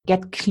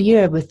get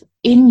clear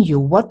within you.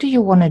 What do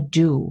you want to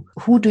do?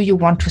 Who do you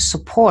want to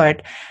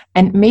support?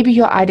 And maybe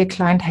your ideal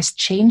client has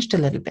changed a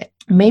little bit.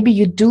 Maybe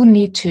you do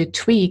need to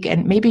tweak,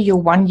 and maybe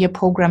your 1-year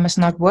program is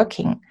not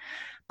working,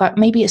 but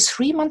maybe a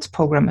 3-month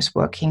program is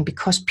working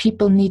because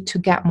people need to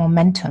get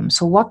momentum.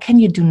 So what can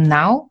you do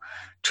now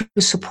to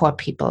support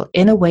people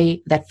in a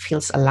way that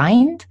feels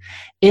aligned,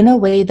 in a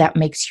way that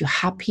makes you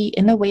happy,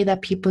 in a way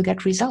that people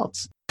get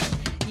results?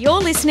 You're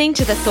listening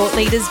to the Thought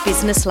Leaders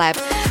Business Lab,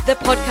 the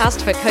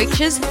podcast for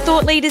coaches,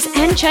 thought leaders,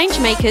 and change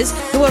makers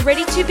who are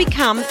ready to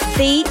become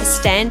the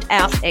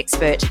standout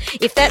expert.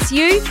 If that's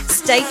you,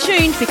 stay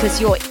tuned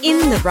because you're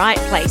in the right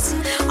place.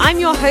 I'm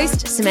your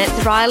host,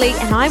 Samantha Riley,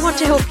 and I want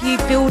to help you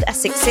build a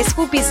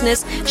successful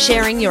business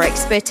sharing your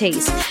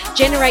expertise.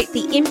 Generate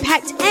the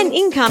impact and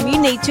income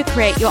you need to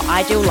create your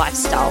ideal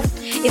lifestyle.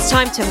 It's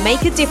time to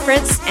make a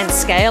difference and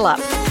scale up.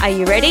 Are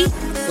you ready?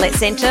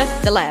 Let's enter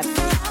the lab.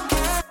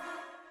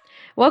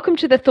 Welcome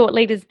to the Thought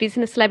Leaders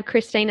Business Lab,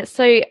 Christine. It's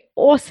so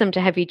awesome to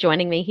have you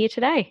joining me here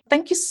today.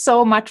 Thank you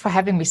so much for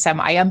having me,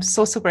 Sam. I am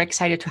so super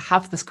excited to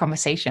have this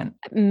conversation.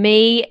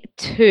 Me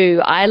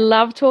too. I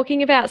love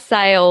talking about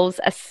sales,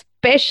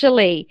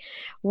 especially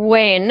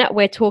when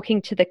we're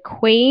talking to the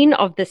queen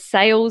of the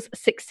sales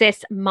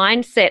success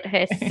mindset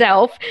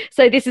herself.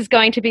 So this is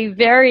going to be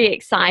very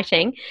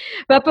exciting.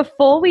 But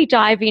before we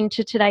dive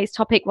into today's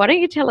topic, why don't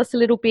you tell us a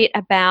little bit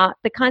about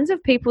the kinds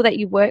of people that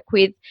you work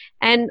with?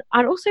 And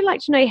I'd also like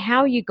to know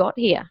how you got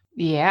here.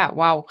 Yeah,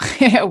 wow.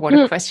 What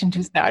a question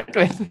to start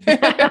with.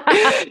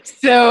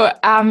 So,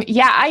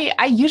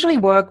 I usually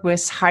work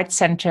with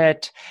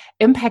heart-centered,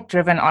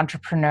 impact-driven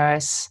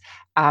entrepreneurs,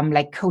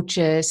 like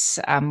coaches,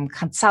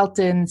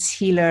 consultants,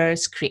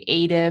 healers,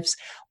 creatives,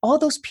 all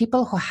those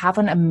people who have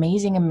an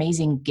amazing,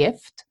 amazing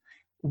gift,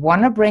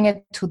 want to bring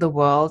it to the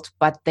world,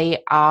 but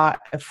they are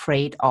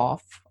afraid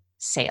of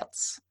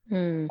sales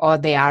or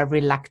they are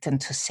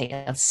reluctant to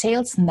sales.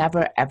 Sales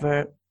never,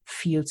 ever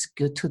feels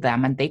good to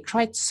them. And they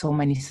tried so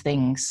many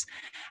things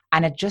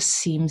and it just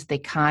seems they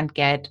can't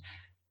get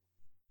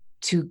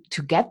to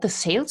get the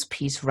sales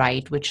piece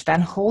right, which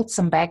then holds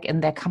them back in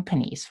their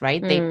companies,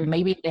 right?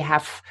 Maybe they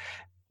have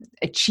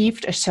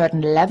achieved a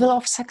certain level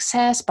of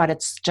success, but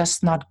it's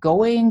just not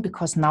going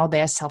because now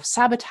they're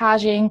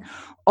self-sabotaging,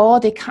 or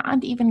they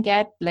can't even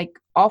get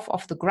off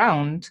of the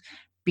ground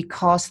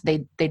because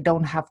they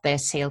don't have their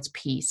sales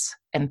piece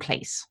in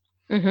place.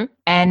 Mm-hmm.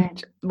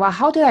 And well,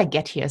 how did I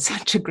get here?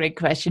 Such a great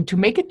question. To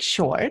make it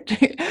short,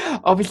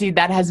 obviously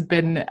that has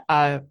been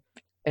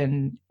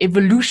an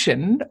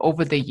evolution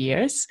over the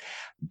years.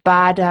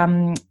 But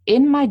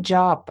in my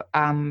job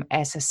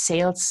as a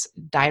sales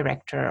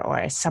director or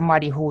as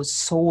somebody who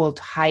sold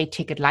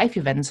high-ticket life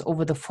events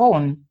over the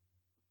phone,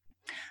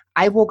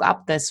 I woke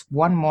up this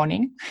one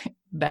morning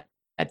that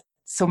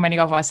so many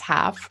of us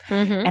have,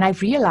 and I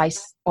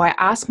realized, or I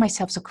asked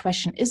myself the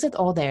question, is it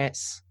all there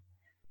is?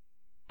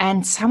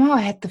 And somehow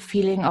I had the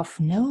feeling of,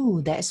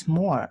 no, there's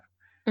more.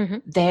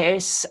 There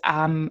is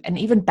an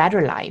even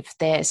better life.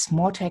 There's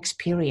more to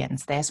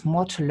experience. There's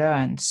more to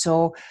learn.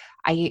 So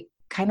I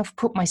kind of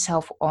put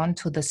myself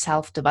onto the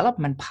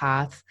self-development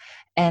path.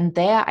 And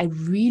there I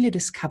really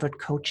discovered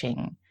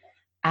coaching.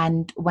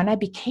 And when I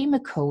became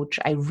a coach,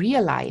 I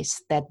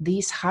realized that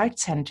these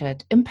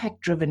heart-centered,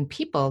 impact-driven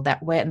people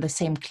that were in the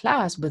same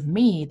class with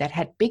me, that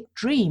had big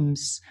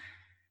dreams,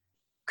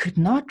 could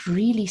not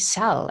really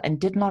sell and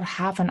did not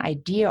have an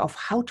idea of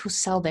how to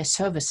sell their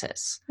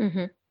services.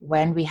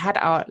 When we had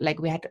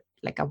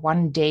a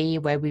one day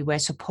where we were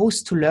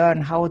supposed to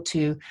learn how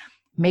to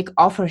make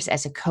offers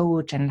as a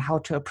coach and how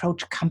to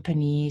approach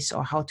companies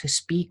or how to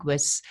speak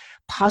with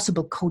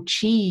possible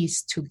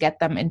coachees to get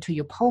them into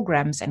your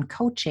programs and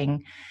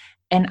coaching.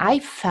 And I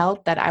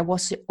felt that I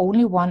was the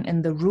only one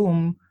in the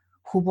room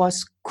who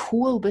was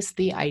cool with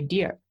the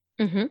idea.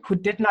 Who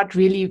did not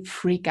really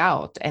freak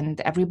out. And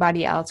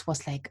everybody else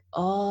was like,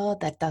 oh,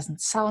 that doesn't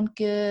sound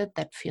good.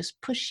 That feels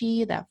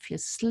pushy. That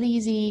feels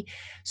sleazy.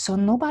 So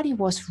nobody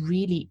was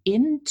really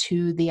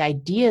into the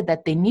idea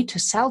that they need to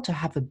sell to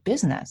have a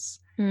business.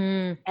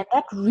 And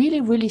that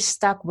really, really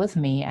stuck with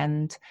me.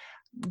 And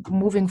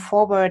moving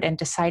forward and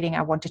deciding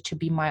I wanted to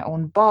be my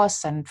own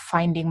boss and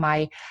finding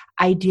my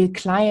ideal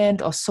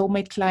client or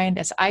soulmate client,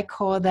 as I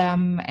call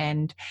them,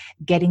 and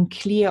getting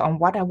clear on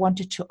what I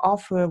wanted to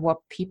offer,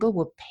 what people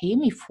would pay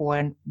me for,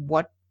 and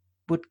what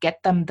would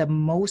get them the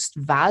most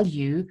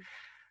value,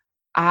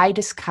 I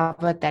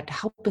discovered that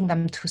helping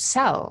them to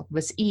sell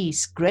with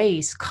ease,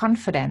 grace,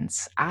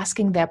 confidence,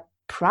 asking their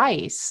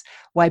price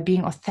while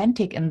being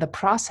authentic in the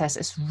process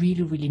is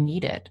really, really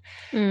needed.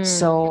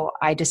 So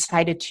I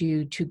decided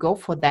to go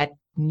for that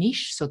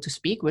niche, so to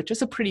speak, which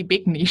is a pretty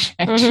big niche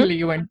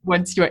actually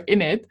once you're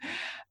in it.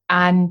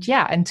 And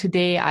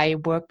today I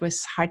work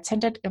with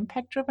heart-centered,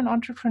 impact-driven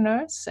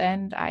entrepreneurs,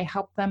 and I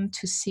help them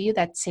to see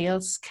that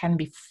sales can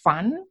be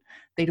fun.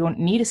 They don't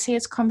need a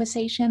sales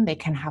conversation. They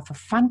can have a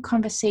fun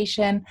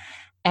conversation,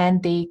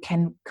 and they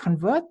can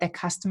convert their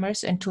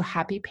customers into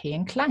happy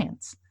paying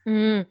clients.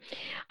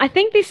 I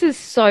think this is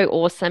so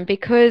awesome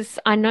because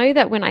I know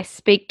that when I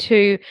speak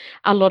to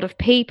a lot of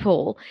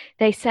people,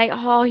 they say,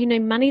 oh,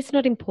 money's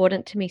not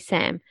important to me,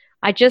 Sam.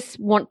 I just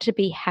want to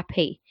be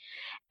happy.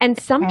 And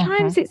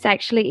sometimes it's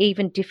actually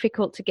even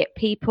difficult to get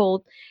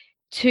people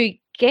to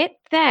get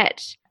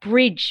that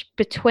bridge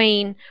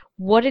between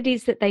what it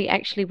is that they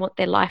actually want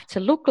their life to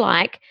look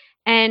like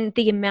and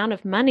the amount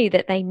of money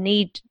that they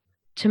need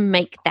to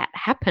make that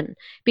happen.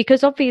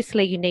 Because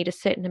obviously you need a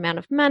certain amount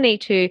of money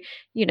to,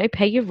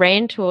 pay your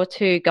rent or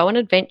to go on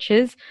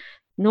adventures.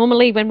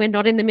 Normally, when we're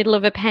not in the middle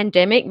of a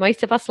pandemic,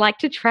 most of us like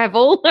to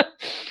travel,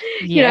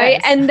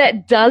 and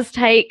that does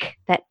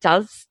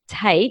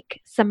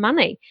take some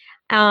money.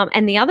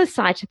 And the other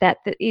side to that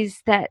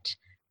is that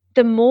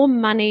the more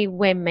money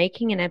we're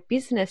making in our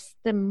business,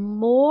 the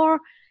more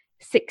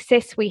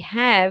success we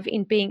have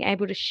in being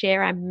able to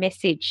share our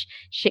message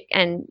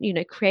and,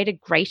 create a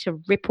greater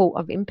ripple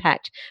of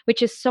impact,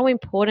 which is so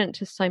important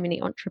to so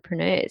many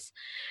entrepreneurs.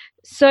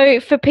 So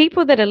for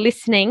people that are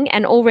listening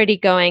and already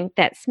going,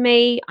 that's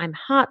me, I'm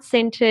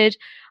heart-centered,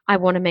 I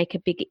want to make a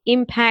big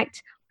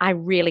impact, I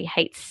really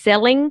hate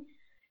selling,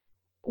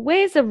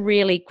 where's a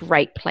really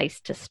great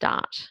place to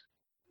start?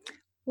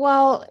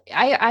 Well,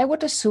 I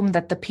would assume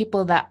that the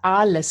people that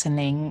are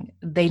listening,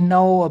 they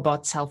know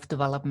about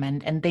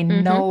self-development and they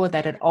know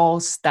that it all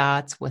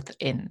starts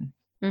within.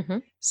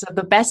 So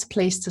the best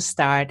place to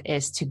start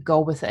is to go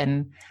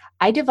within.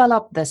 I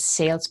developed the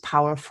sales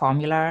power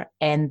formula,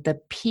 and the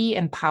P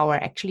in power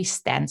actually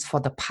stands for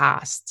the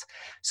past.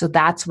 So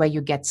that's where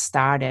you get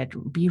started.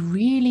 Be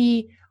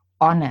really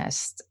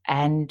honest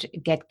and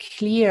get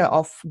clear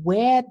of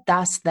where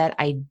does that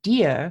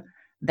idea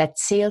that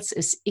sales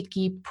is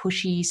icky,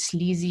 pushy,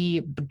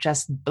 sleazy,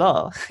 just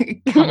blah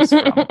comes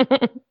from,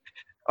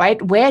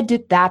 right? Where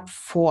did that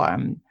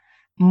form?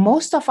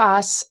 Most of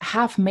us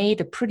have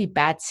made a pretty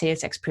bad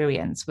sales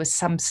experience with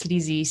some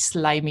sleazy,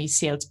 slimy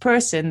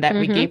salesperson that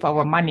we gave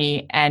our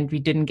money and we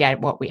didn't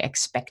get what we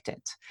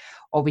expected,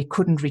 or we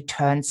couldn't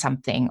return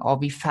something, or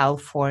we fell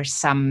for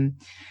some,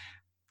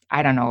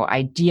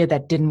 idea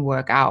that didn't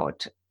work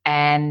out.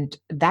 And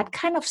that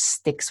kind of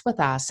sticks with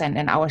us. And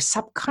in our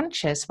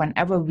subconscious,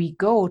 whenever we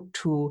go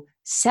to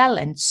sell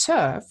and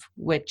serve,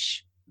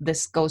 which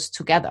this goes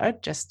together,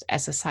 just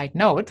as a side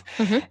note,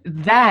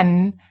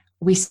 then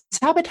we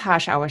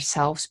sabotage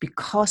ourselves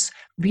because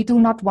we do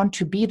not want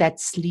to be that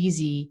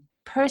sleazy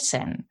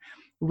person.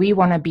 We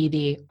want to be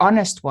the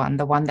honest one,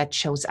 the one that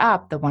shows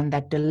up, the one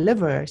that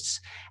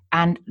delivers.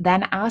 And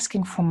then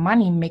asking for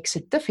money makes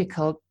it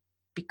difficult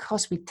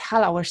because we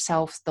tell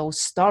ourselves those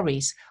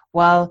stories.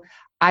 Well,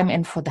 I'm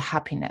in for the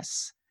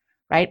happiness,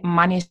 right?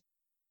 Money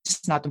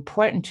is not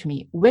important to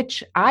me,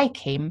 which I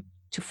came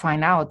to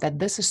find out that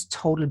this is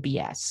total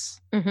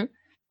BS.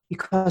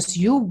 Because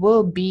you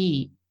will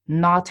be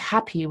not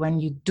happy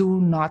when you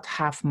do not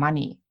have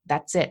money.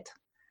 That's it.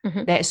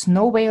 There is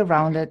no way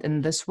around it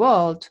in this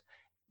world.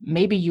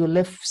 Maybe you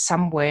live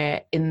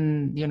somewhere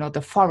in,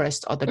 the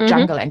forest or the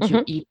jungle and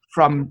you eat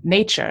from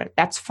nature.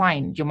 That's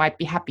fine. You might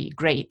be happy.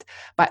 Great.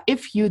 But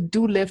if you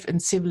do live in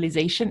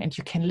civilization and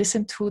you can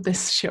listen to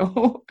this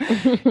show,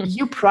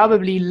 you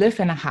probably live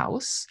in a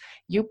house.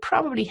 You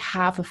probably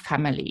have a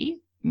family,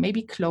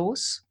 maybe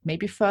close,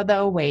 maybe further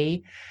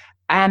away.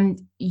 And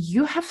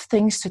you have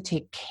things to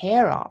take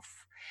care of.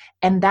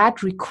 And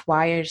that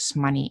requires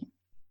money.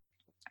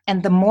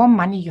 And the more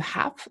money you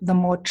have, the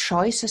more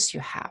choices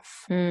you have.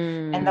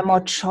 And the more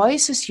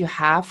choices you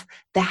have,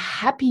 the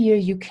happier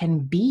you can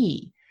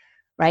be,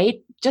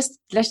 right? Just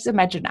let's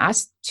imagine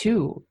us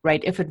too,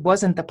 right? If it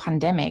wasn't the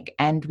pandemic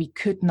and we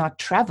could not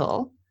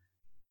travel,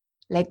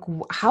 like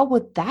how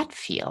would that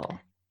feel?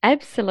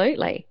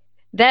 Absolutely.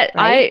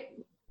 Right?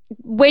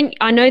 When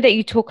I know that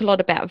you talk a lot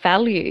about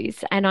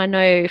values, and I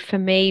know for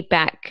me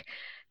back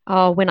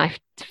when I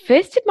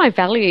first did my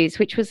values,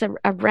 which was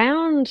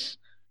around,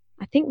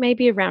 I think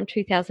maybe around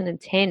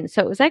 2010.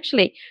 So it was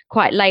actually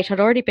quite late.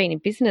 I'd already been in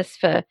business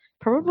for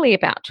probably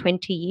about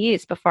 20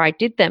 years before I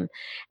did them.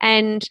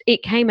 And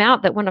it came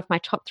out that one of my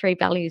top 3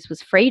 values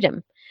was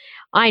freedom.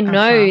 I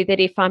know that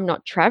if I'm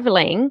not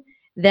traveling,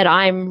 that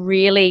I'm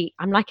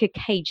like a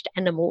caged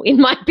animal in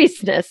my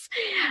business.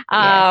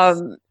 Yes.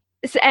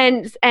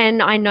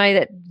 And I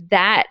know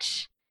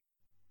that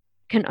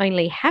can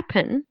only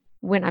happen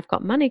when I've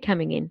got money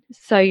coming in.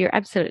 So you're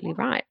absolutely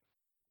right.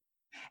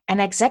 And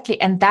exactly.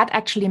 And that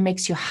actually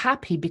makes you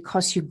happy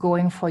because you're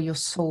going for your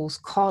soul's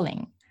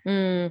calling.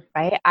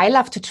 Right? I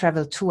love to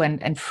travel too.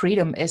 And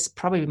freedom is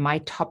probably my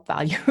top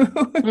value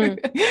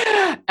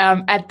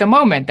at the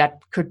moment. That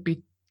could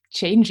be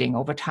changing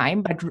over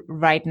time. But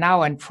right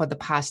now and for the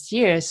past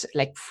years,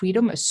 like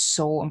freedom is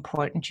so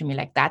important to me.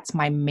 Like that's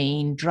my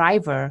main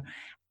driver.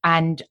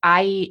 And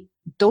I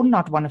do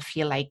not want to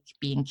feel like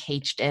being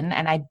caged in,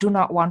 and I do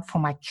not want for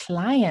my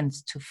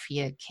clients to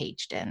feel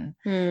caged in.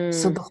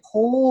 So the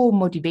whole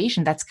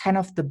motivation, that's kind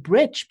of the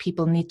bridge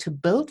people need to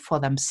build for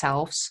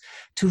themselves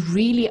to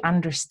really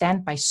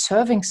understand by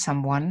serving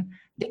someone,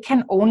 they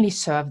can only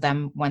serve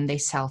them when they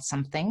sell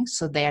something.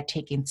 So they are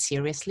taken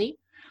seriously.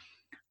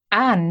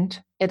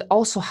 And it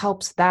also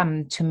helps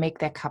them to make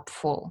their cup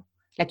full.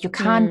 Like you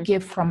can't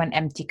give from an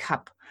empty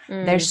cup.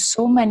 There's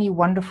so many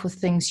wonderful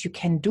things you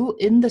can do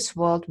in this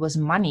world with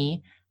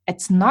money.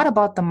 It's not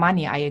about the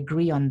money. I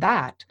agree on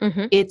that.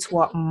 It's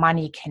what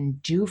money can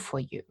do for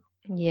you.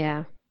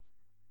 Yeah.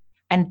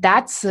 And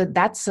that's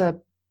a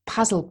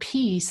puzzle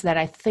piece that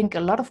I think a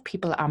lot of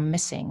people are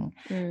missing.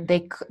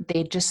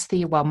 They just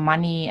see, well,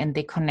 money, and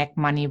they connect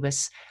money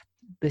with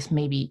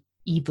maybe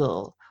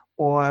evil,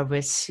 or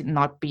with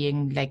not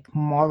being like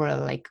moral,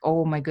 like,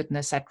 oh my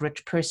goodness, that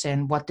rich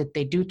person, what did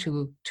they do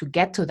to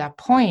get to that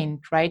point,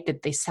 right?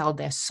 Did they sell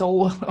their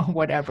soul or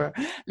whatever?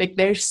 Like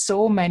there's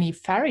so many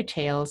fairy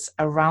tales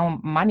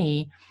around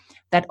money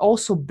that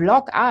also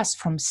block us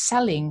from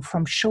selling,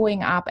 from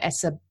showing up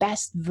as the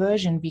best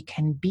version we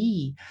can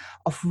be,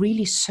 of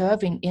really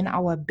serving in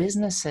our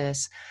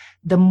businesses.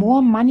 The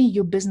more money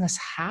your business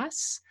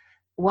has,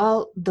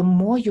 well, the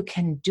more you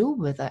can do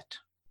with it,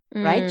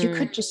 right? You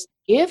could just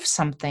give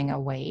something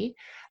away.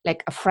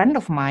 Like a friend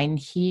of mine,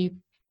 he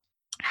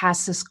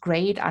has this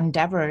great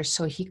endeavor.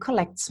 So he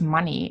collects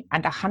money,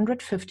 and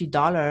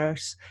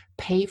 $150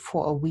 pay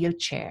for a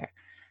wheelchair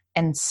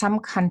in some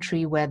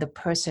country where the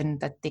person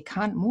that they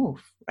can't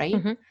move,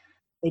 right?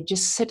 They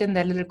just sit in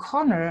their little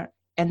corner,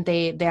 and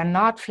they are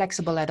not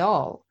flexible at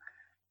all.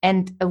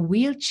 And a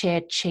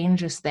wheelchair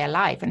changes their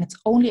life, and it's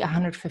only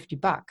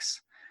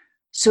 $150.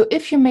 So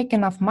if you make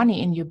enough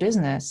money in your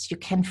business, you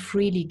can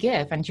freely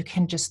give, and you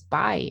can just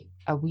buy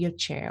a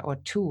wheelchair, or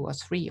 2 or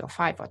 3 or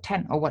 5 or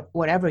 10 or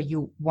whatever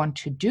you want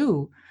to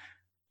do.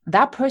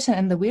 That person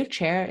in the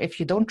wheelchair, if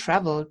you don't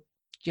travel,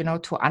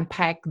 to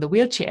unpack the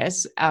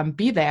wheelchairs,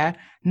 be there,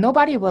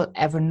 nobody will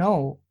ever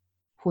know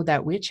who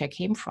that wheelchair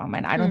came from.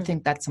 And I don't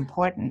think that's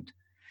important.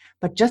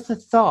 But just the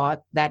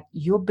thought that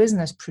your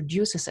business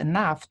produces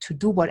enough to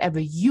do whatever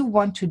you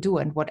want to do,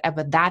 and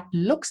whatever that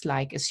looks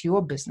like is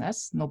your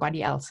business,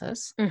 nobody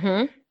else's.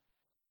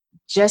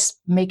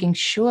 Just making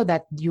sure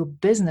that your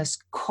business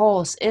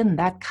calls in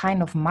that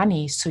kind of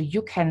money, so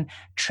you can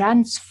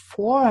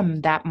transform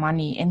that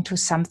money into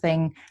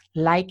something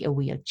like a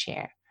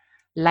wheelchair,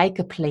 like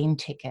a plane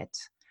ticket,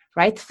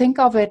 right? Think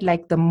of it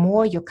like the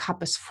more your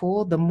cup is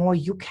full, the more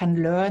you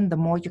can learn, the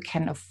more you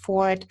can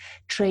afford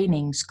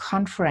trainings,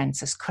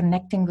 conferences,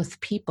 connecting with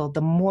people,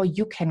 the more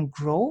you can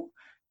grow,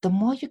 the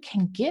more you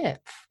can give.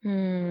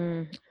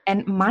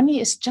 And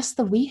money is just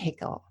the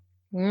vehicle.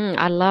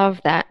 I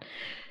love that.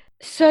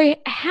 So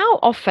how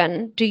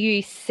often do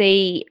you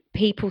see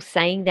people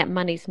saying that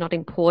money's not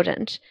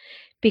important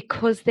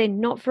because they're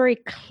not very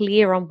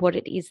clear on what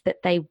it is that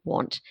they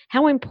want?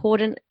 How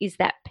important is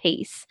that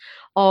piece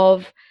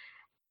of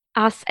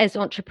us as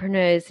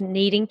entrepreneurs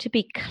needing to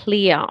be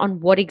clear on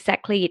what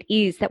exactly it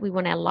is that we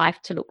want our life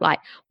to look like,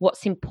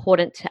 what's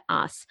important to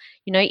us?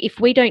 If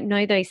we don't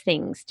know those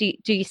things, do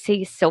you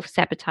see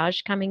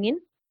self-sabotage coming in?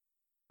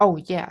 Oh,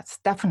 yes,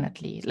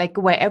 definitely. Like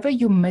wherever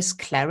you miss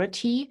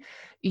clarity,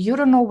 you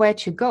don't know where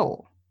to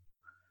go,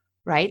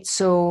 right?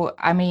 So,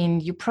 I mean,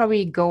 you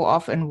probably go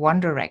off in one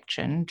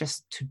direction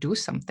just to do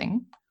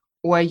something,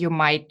 or you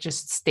might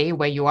just stay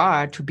where you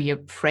are to be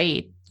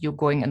afraid you're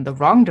going in the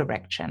wrong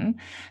direction.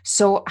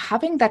 So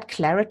having that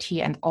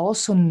clarity, and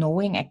also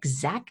knowing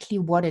exactly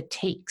what it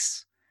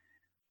takes,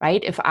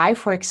 right? If I,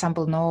 for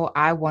example, know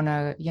I want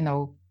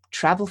to,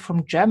 travel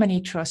from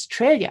Germany to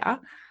Australia,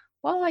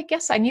 well, I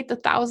guess I need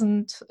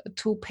 1,000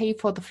 to pay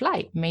for the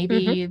flight,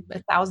 maybe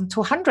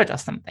 1,200 or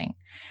something.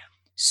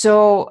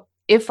 So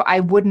if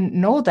I wouldn't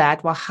know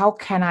that, well, how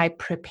can I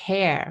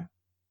prepare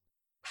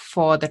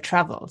for the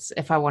travels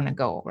if I want to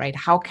go, right?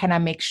 How can I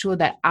make sure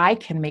that I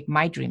can make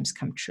my dreams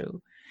come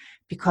true?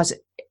 Because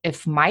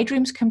if my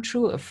dreams come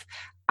true, if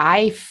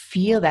I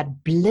feel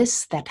that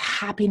bliss, that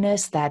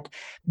happiness, that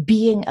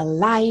being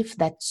alive,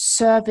 that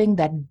serving,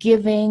 that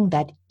giving,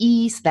 that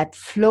ease, that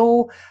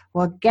flow,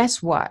 well,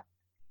 guess what?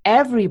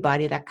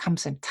 Everybody that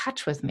comes in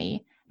touch with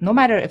me, no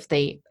matter if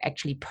they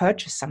actually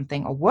purchase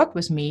something or work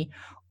with me,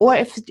 or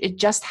if it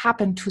just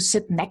happened to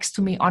sit next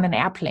to me on an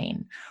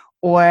airplane,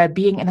 or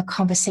being in a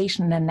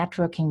conversation in a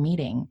networking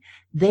meeting,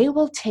 they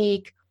will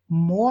take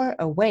more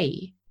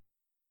away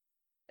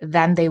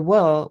than they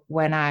will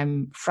when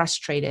I'm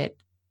frustrated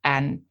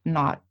and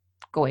not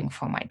going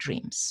for my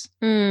dreams.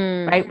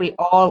 Right? We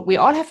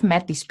all have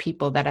met these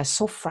people that are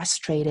so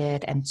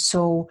frustrated and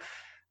so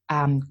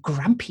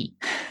grumpy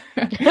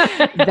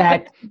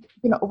that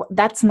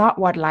that's not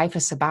what life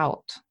is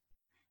about.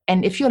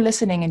 And if you're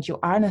listening and you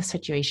are in a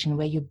situation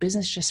where your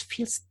business just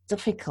feels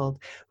difficult,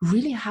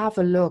 really have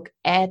a look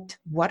at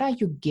what are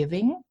you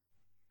giving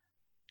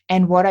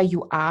and what are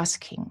you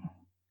asking,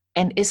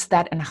 and is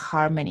that in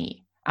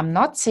harmony? I'm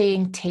not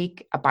saying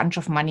take a bunch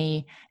of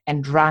money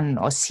and run,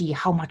 or see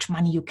how much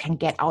money you can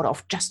get out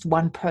of just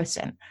one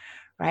person,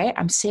 right?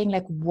 I'm saying,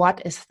 like,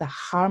 what is the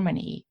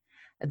harmony,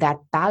 that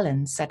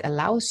balance that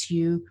allows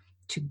you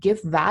to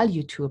give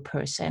value to a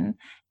person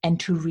and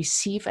to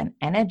receive an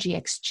energy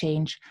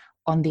exchange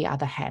on the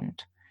other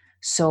hand,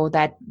 so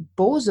that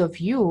both of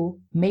you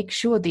make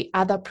sure the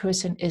other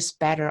person is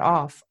better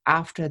off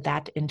after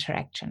that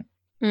interaction.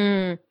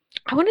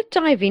 I want to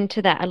dive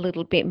into that a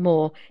little bit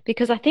more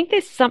because I think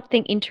there's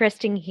something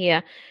interesting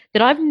here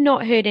that I've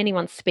not heard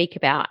anyone speak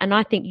about, and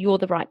I think you're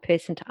the right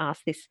person to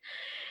ask this.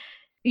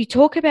 You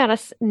talk about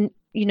us,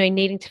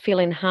 needing to feel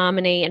in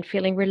harmony and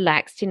feeling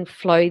relaxed in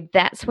flow.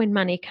 That's when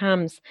money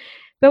comes.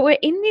 But we're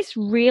in this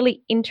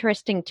really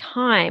interesting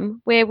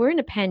time where we're in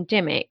a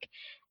pandemic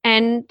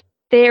and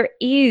there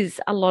is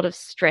a lot of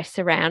stress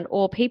around,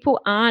 or people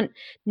aren't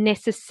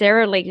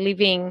necessarily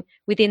living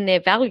within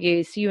their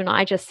values. You and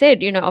I just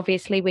said,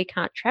 obviously we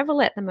can't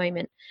travel at the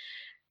moment.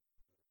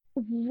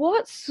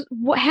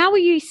 How are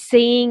you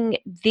seeing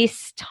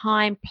this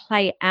time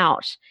play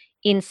out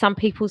in some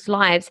people's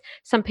lives?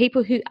 Some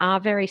people who are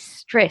very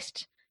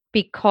stressed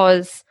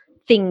because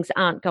things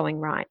aren't going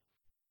right.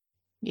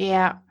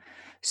 Yeah.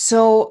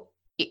 So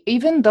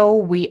even though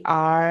we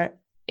are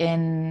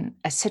in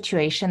a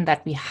situation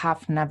that we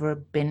have never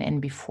been in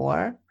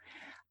before,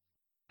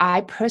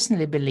 I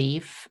personally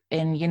believe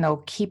in,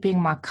 keeping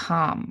my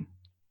calm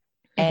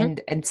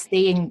and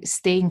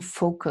staying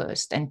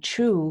focused and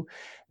true.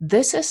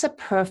 This is a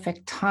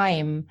perfect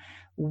time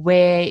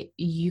where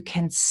you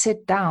can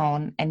sit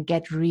down and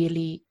get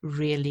really,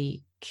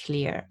 really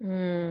clear.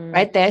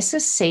 Right? There's a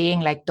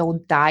saying like,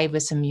 don't die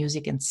with the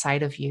music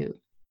inside of you.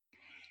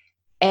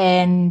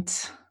 And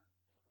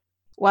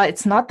well,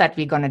 it's not that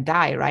we're going to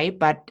die, right?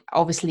 But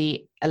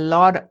obviously, a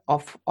lot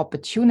of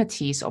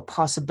opportunities or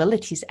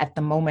possibilities at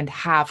the moment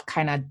have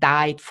kind of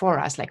died for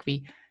us. Like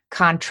we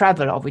can't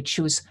travel, or we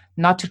choose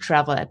not to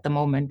travel at the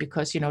moment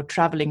because,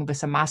 traveling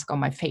with a mask on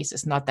my face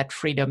is not that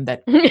freedom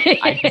that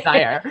I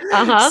desire.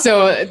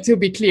 So to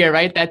be clear,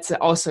 right, that's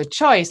also a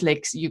choice.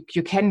 Like you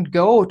can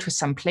go to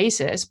some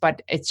places,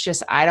 but it's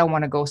just, I don't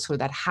want to go through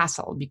that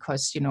hassle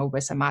because,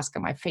 with a mask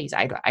on my face,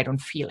 I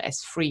don't feel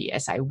as free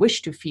as I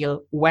wish to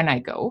feel when I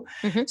go.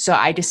 So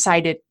I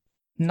decided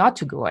not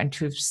to go and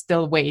to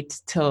still wait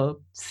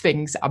till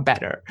things are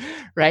better,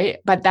 right?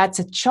 But that's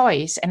a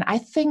choice. And I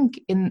think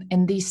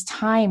in these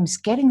times,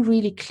 getting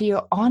really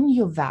clear on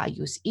your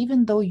values,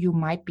 even though you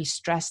might be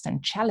stressed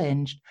and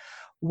challenged,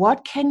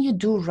 what can you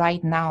do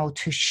right now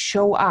to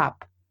show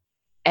up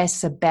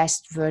as the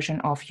best version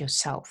of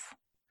yourself?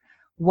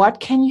 What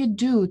can you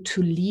do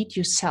to lead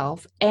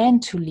yourself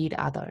and to lead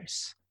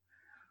others?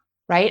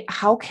 Right?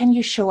 How can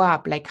you show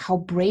up? Like, how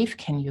brave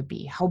can you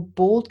be? How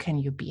bold can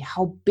you be?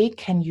 How big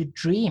can you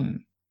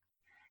dream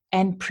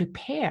and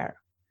prepare?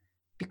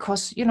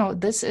 Because,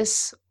 this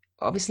is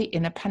obviously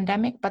in a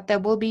pandemic, but there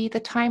will be the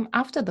time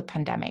after the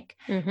pandemic.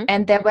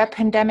 And there were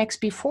pandemics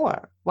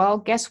before. Well,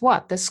 guess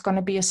what? This is going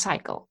to be a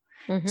cycle.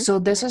 So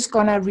this is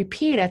going to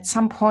repeat at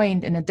some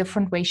point in a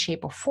different way,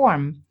 shape, or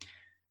form.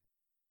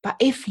 But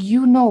if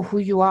you know who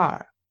you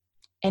are,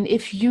 and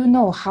if you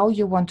know how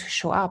you want to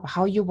show up,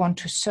 how you want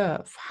to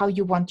serve, how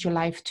you want your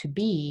life to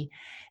be,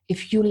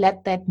 if you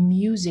let that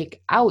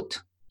music out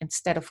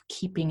instead of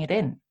keeping it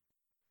in,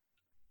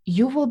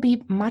 you will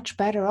be much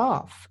better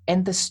off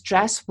and the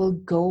stress will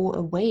go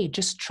away.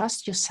 Just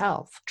trust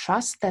yourself.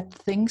 Trust that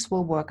things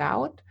will work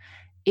out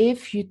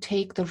if you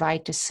take the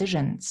right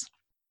decisions.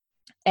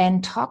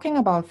 And talking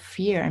about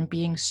fear and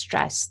being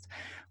stressed,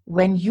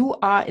 when you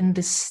are in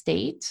this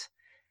state,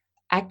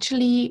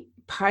 actually,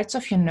 parts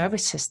of your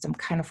nervous system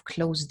kind of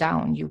close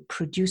down. You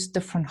produce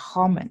different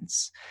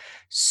hormones.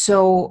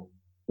 So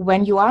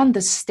when you are in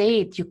this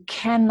state, you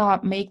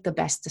cannot make the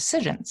best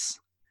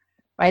decisions,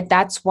 right?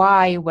 That's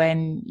why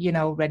when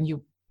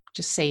you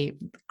just say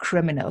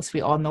criminals, we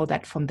all know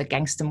that from the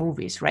gangster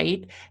movies,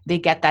 right? They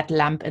get that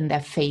lamp in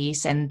their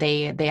face and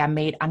they are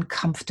made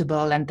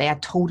uncomfortable and they are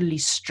totally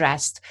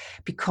stressed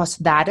because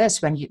that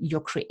is when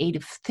your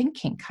creative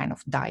thinking kind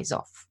of dies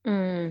off.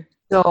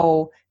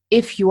 So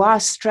if you are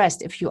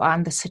stressed, if you are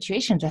in the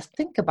situation, just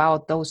think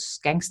about those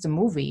gangster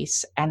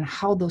movies and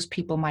how those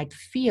people might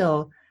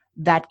feel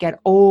that get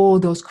all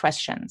those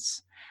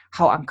questions,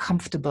 how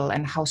uncomfortable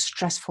and how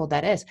stressful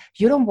that is.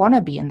 You don't want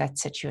to be in that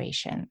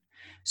situation.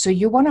 So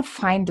you want to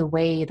find a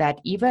way that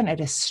even it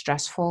is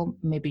stressful,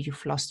 maybe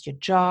you've lost your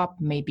job,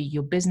 maybe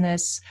your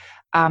business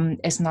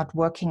is not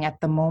working at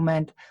the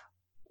moment.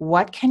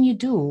 What can you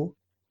do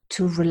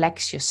to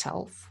relax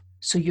yourself?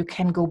 So you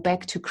can go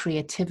back to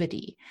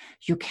creativity.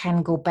 You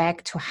can go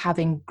back to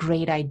having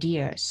great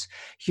ideas.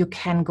 You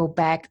can go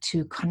back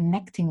to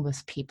connecting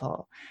with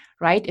people,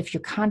 right? If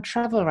you can't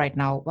travel right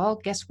now, well,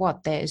 guess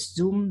what? There is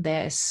Zoom,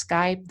 there is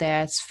Skype,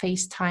 there's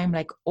FaceTime,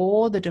 like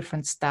all the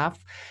different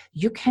stuff.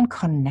 You can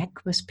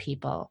connect with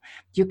people.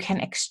 You can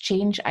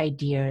exchange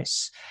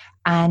ideas.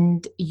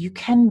 And you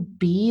can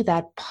be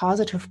that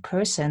positive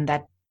person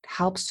that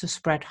helps to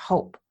spread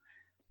hope.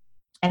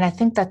 And I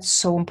think that's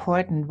so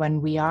important when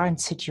we are in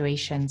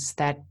situations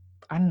that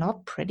are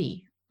not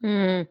pretty,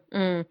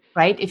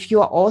 right? If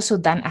you are also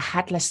then a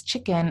headless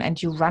chicken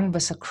and you run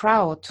with a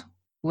crowd,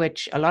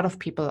 which a lot of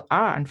people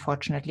are,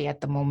 unfortunately,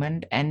 at the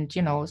moment, and,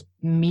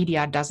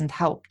 media doesn't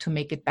help to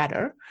make it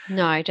better.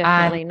 No,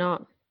 definitely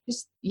not.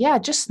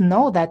 Just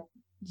know that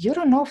you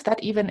don't know if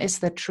that even is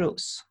the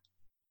truth.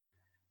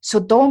 So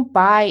don't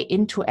buy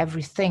into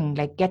everything.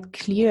 Like, get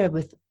clear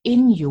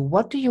within you.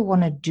 What do you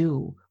want to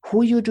do?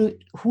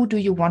 who do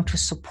you want to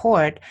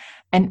support?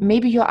 And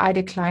maybe your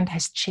ideal client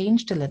has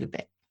changed a little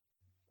bit.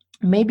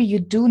 Maybe you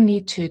do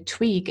need to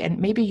tweak, and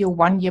maybe your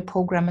 1-year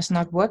program is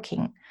not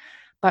working,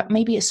 but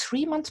maybe a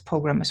 3-month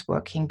program is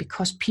working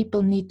because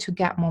people need to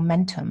get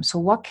momentum. So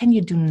what can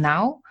you do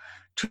now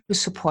to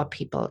support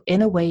people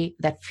in a way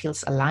that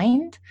feels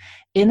aligned,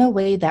 in a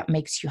way that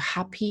makes you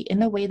happy,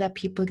 in a way that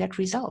people get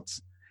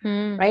results?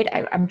 Right?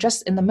 I'm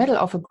just in the middle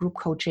of a group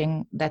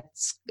coaching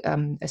that's a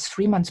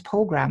 3-month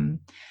program.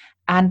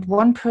 And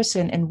one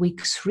person in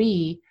week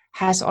 3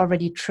 has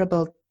already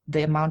tripled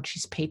the amount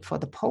she's paid for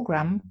the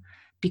program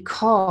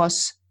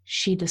because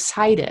she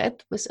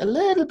decided, with a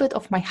little bit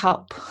of my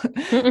help,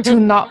 to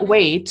not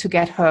wait to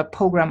get her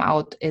program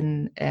out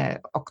in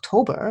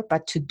October,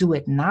 but to do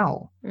it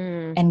now.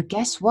 And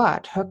guess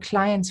what? Her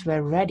clients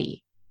were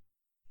ready.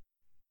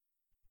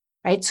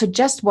 Right? So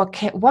just what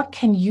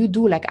can you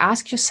do? Like,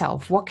 ask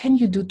yourself, what can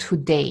you do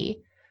today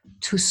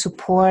to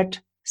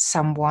support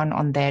someone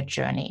on their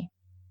journey?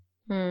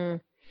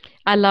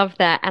 I love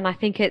that. And I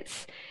think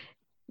it's,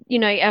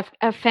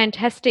 a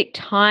fantastic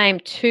time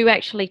to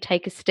actually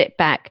take a step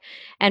back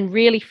and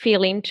really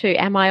feel into,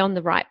 am I on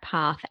the right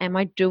path? Am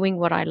I doing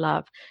what I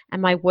love?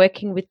 Am I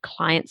working with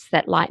clients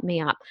that light me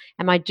up?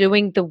 Am I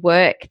doing the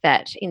work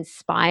that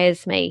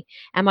inspires me?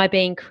 Am I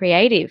being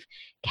creative?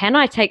 Can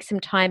I take some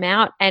time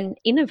out and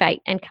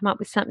innovate and come up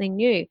with something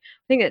new? I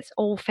think that's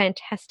all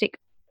fantastic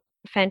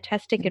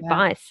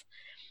advice.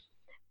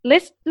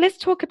 Let's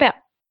talk about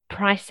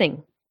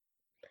pricing.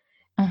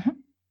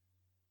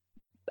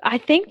 I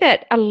think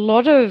that I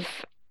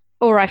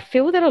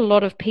feel that a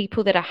lot of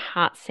people that are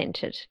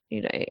heart-centered,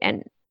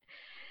 and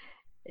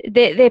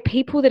they're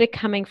people that are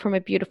coming from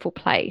a beautiful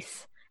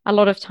place. A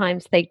lot of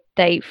times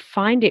they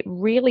find it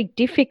really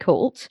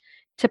difficult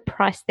to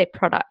price their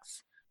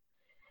products.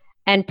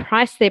 And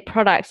price their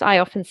products, I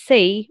often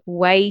see,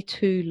 way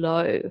too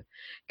low.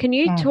 Can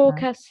you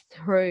talk us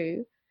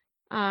through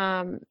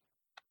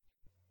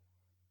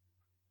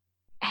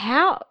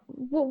how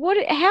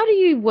do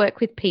you work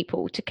with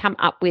people to come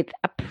up with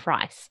a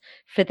price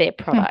for their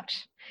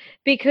product?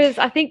 Because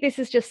I think this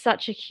is just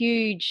such a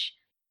huge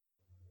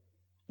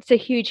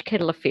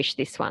kettle of fish,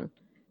 this one,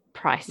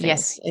 pricing.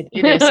 Yes, it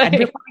is. And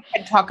we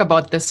can talk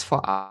about this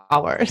for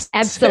hours.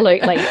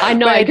 Absolutely. I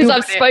know, because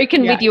I've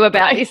spoken with you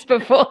about this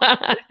before.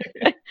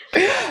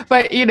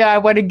 But, I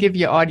want to give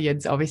your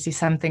audience, obviously,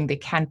 something they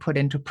can put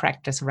into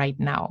practice right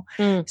now.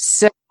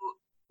 So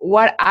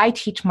what I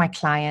teach my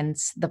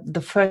clients,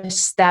 the first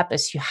step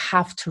is you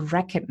have to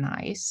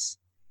recognize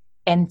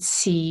and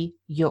see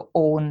your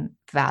own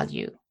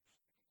value.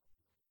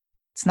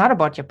 It's not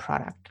about your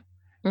product,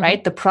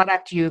 right? The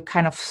product you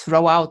kind of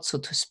throw out, so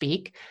to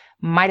speak,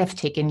 might have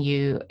taken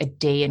you a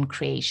day in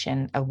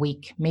creation, a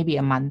week, maybe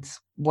a month,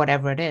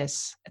 whatever it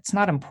is. It's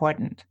not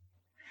important.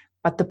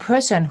 But the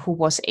person who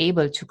was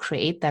able to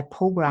create that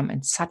program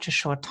in such a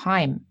short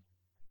time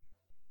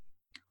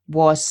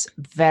was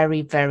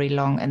very, very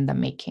long in the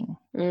making.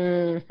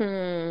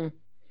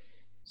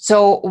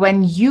 So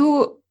when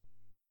you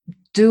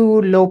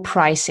do low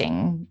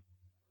pricing,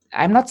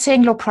 I'm not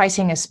saying low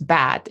pricing is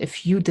bad.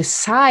 If you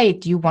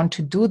decide you want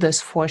to do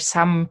this for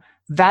some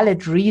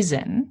valid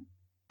reason,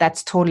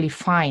 that's totally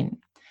fine.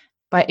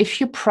 But if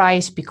you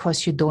price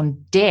because you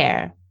don't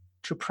dare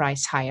to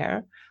price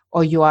higher,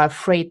 or you are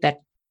afraid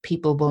that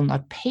people will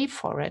not pay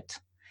for it,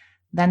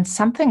 then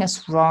something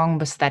is wrong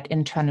with that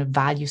internal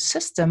value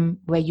system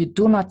where you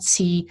do not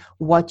see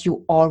what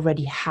you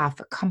already have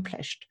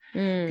accomplished.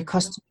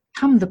 Because to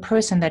become the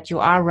person that you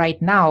are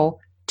right now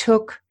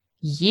took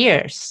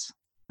years,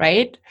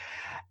 right?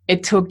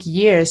 It took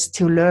years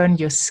to learn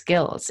your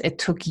skills. It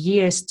took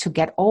years to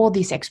get all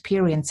these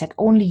experience that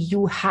only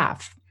you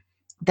have,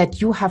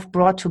 that you have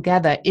brought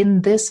together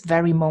in this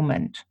very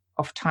moment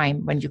of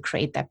time when you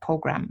create that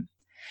program.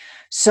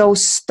 So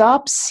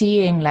stop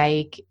seeing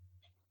like,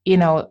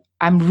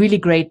 I'm really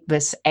great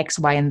with X,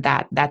 Y, and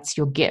that. That's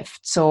your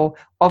gift. So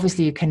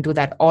obviously you can do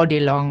that all day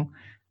long.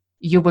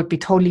 You would be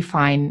totally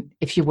fine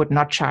if you would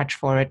not charge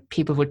for it.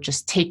 People would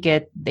just take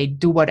it. They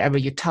do whatever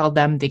you tell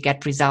them. They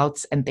get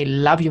results and they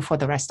love you for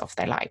the rest of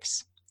their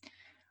lives.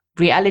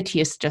 Reality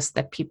is just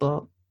that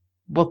people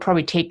will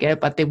probably take it,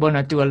 but they will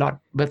not do a lot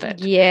with it.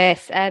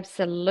 Yes,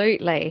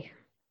 absolutely.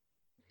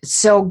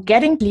 So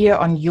getting clear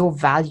on your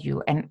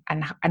value and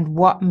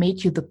what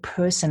made you the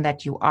person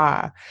that you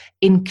are,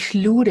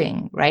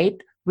 including,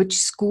 right? Which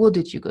school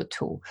did you go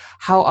to?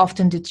 How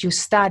often did you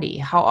study?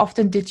 How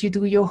often did you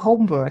do your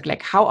homework?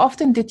 Like, how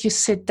often did you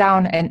sit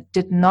down and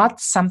did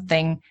not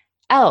something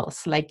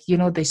else? Like,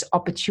 these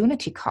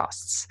opportunity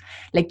costs.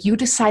 Like, you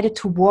decided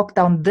to walk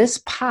down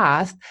this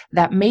path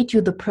that made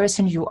you the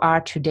person you are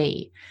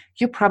today.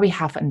 You probably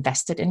have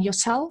invested in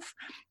yourself.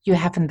 You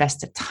have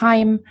invested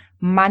time,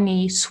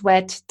 money,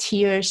 sweat,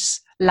 tears,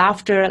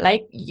 laughter,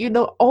 like,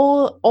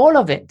 all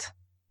of it.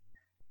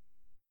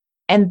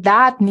 And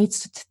that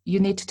you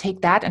need to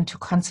take that into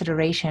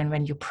consideration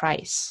when you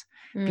price,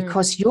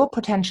 because your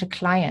potential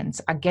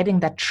clients are getting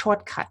that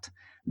shortcut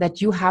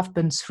that you have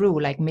been through,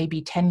 like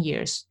maybe 10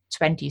 years,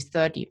 20,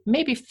 30,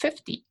 maybe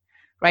 50,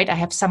 right? I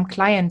have some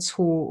clients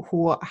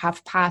who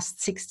have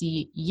passed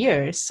 60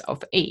 years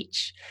of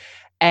age,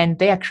 and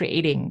they are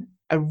creating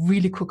a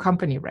really cool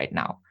company right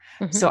now.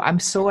 Mm-hmm. So I'm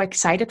so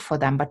excited for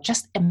them. But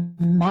just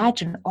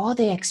imagine all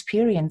the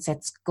experience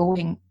that's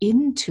going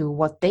into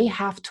what they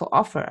have to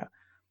offer,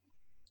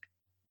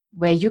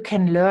 where you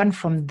can learn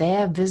from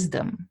their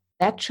wisdom.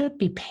 That should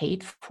be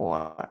paid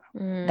for.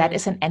 That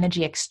is an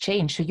energy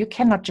exchange. So you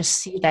cannot just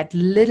see that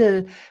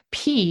little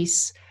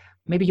piece.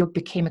 Maybe you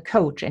became a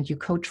coach and you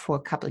coach for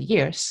a couple of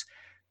years.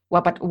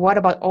 Well, but what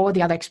about all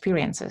the other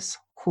experiences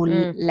who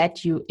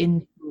led you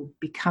into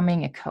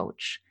becoming a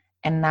coach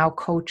and now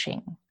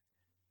coaching,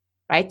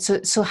 right?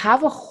 So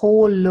have a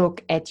whole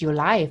look at your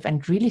life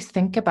and really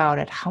think about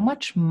it. How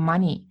much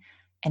money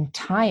and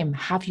time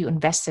have you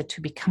invested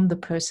to become the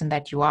person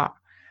that you are?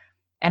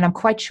 And I'm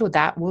quite sure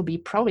that will be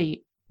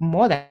probably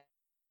more than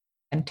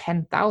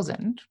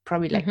 10,000,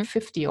 probably like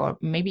 50 or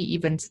maybe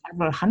even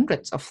several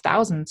hundreds of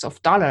thousands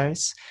of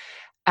dollars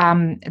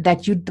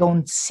that you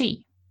don't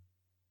see.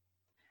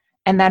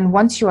 And then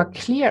once you are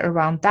clear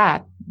around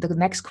that, the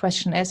next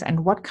question is,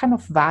 and what kind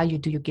of value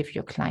do you give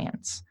your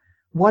clients?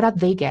 What are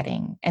they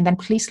getting? And then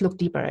please look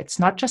deeper. It's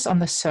not just on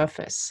the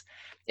surface.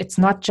 It's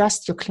not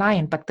just your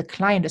client, but the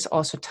client is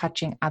also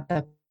touching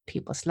other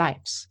people's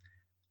lives,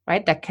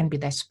 right? That can be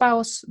their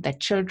spouse, their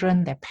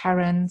children, their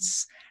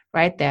parents,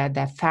 right?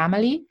 Their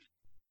family.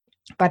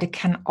 But it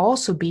can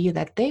also be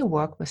that they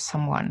work with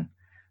someone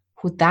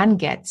who then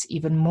gets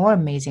even more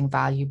amazing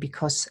value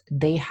because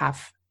they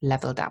have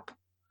leveled up.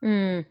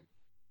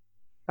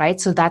 Right?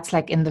 So that's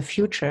like in the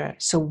future.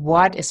 So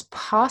what is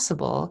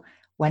possible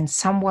when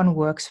someone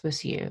works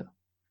with you?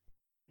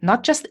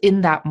 Not just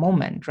in that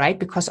moment, right?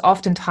 Because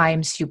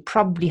oftentimes you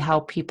probably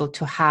help people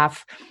to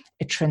have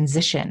a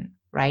transition,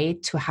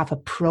 right? To have a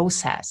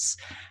process.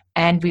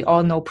 And we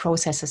all know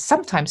processes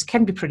sometimes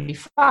can be pretty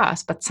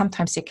fast, but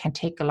sometimes it can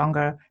take a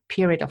longer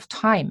period of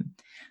time.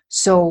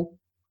 So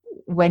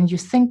when you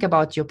think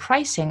about your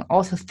pricing,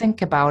 also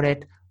think about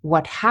it.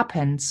 What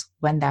happens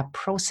when that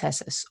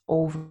process is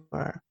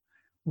over?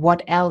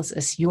 What else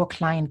is your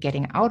client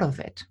getting out of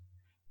it?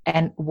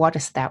 And what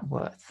is that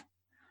worth?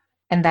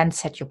 And then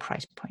set your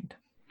price point.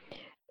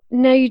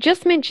 Now, you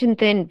just mentioned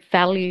then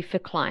value for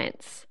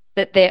clients,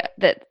 that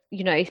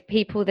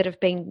people that have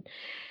been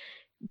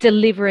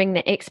delivering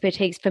the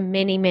expertise for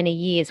many, many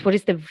years. What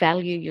is the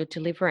value you're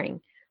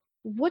delivering?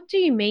 What do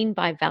you mean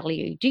by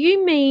value? Do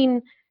you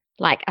mean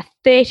like a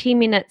 30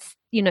 minutes,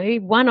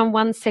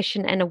 one-on-one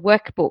session and a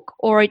workbook,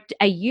 or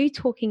are you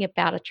talking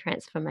about a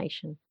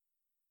transformation?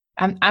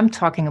 I'm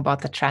talking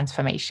about the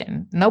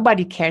transformation.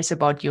 Nobody cares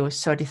about your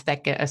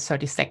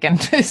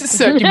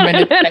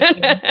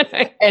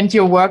 30-minute and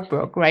your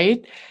workbook,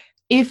 right?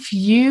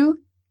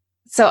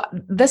 So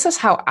this is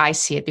how I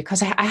see it,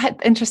 because I had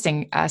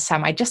interesting,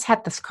 Sam, I just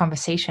had this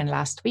conversation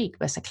last week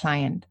with a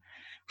client,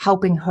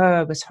 helping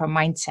her with her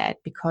mindset,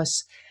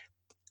 because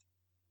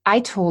I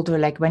told her,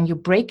 like, when you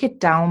break it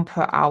down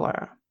per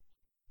hour,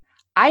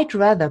 I'd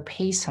rather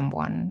pay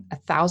someone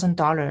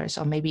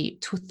 $1,000 or maybe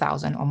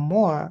 $2,000 or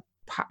more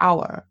per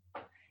hour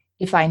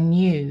if I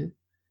knew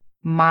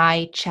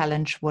my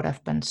challenge would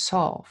have been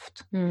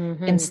solved,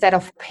 instead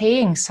of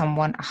paying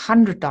someone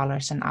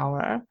 $100 an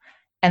hour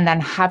and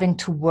then having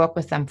to work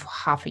with them for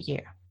half a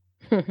year.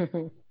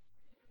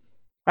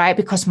 Right?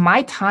 Because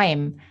my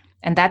time,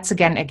 and that's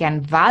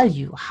again,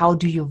 value. How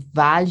do you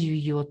value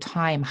your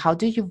time? How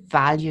do you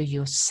value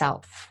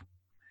yourself?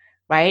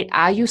 Right?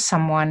 Are you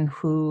someone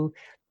who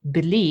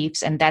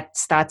believes, and that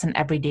starts in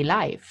everyday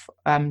life?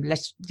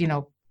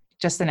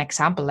 Just an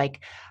example,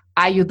 like,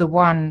 are you the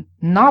one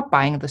not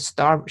buying the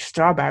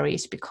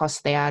strawberries because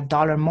they are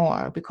 $1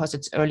 more because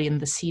it's early in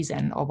the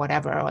season or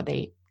whatever, or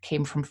they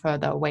came from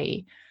further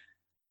away,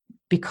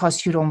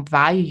 because you don't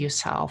value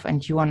yourself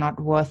and you are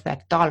not worth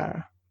that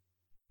 $1?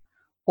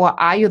 Or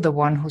are you the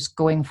one who's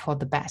going for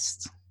the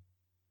best?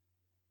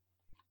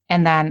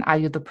 And then are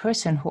you the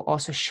person who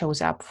also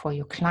shows up for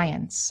your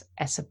clients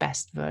as a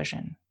best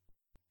version?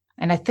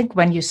 And I think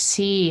when you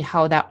see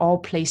how that all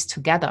plays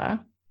together,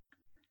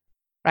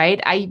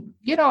 right? I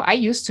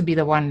used to be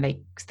the one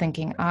like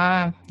thinking,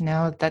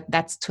 no,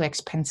 that's too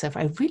expensive.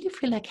 I really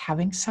feel like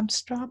having some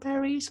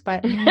strawberries,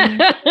 but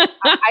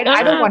I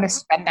don't want to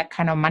spend that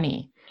kind of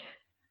money.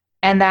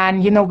 And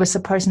then, with the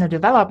personal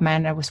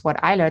development, it was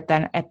what I learned.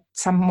 Then at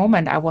some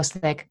moment I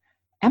was like,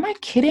 am I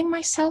kidding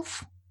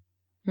myself?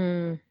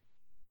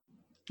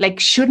 Like,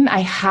 shouldn't I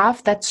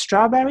have that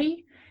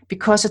strawberry?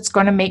 Because it's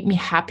going to make me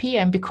happy,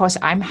 and because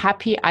I'm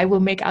happy, I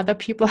will make other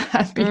people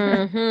happy.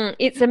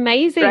 It's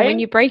amazing, right? When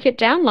you break it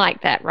down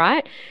like that,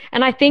 right?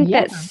 And I think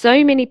that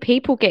so many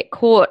people get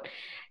caught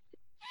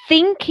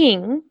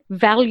thinking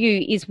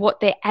value is what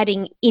they're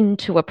adding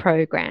into a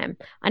program.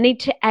 I need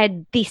to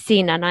add this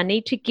in, and I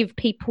need to give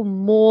people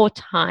more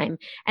time.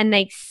 And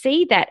they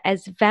see that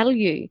as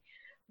value,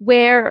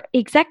 where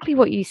exactly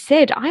what you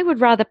said, I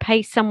would rather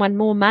pay someone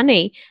more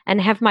money and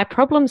have my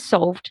problem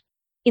solved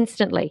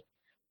instantly.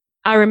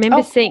 I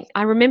remember seeing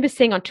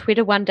on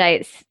Twitter one day,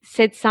 it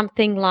said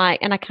something like,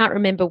 and I can't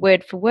remember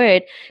word for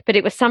word, but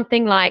it was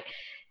something like,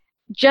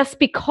 just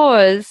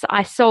because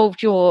I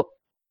solved your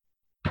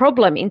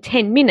problem in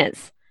 10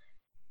 minutes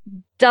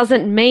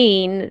doesn't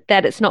mean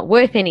that it's not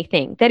worth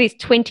anything. That is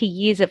 20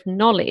 years of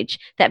knowledge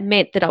that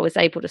meant that I was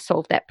able to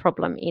solve that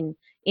problem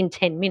in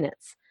 10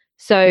 minutes.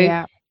 So,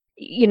 Yeah.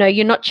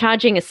 You're not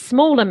charging a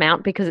small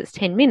amount because it's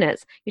 10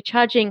 minutes. You're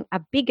charging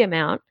a big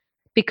amount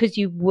because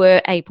you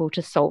were able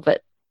to solve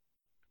it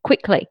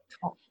quickly.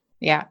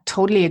 Yeah,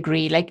 totally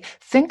agree. Like,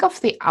 think of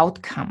the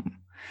outcome.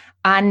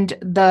 And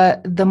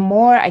the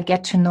more I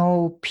get to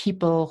know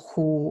people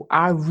who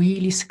are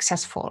really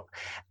successful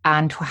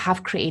and who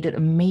have created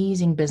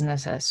amazing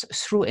businesses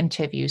through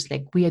interviews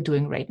like we are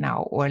doing right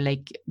now, or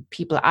like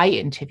people I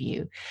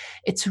interview,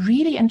 it's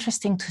really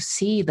interesting to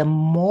see the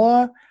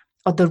more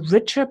or the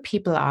richer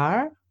people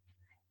are,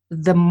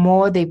 the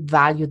more they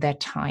value their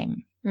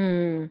time.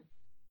 Mm.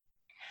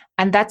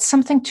 And that's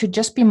something to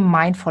just be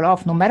mindful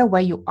of, no matter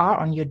where you are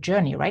on your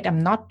journey, right? I'm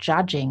not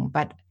judging,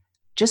 but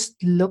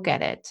just look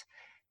at it.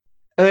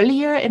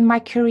 Earlier in my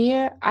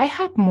career, I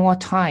had more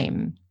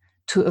time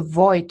to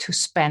avoid to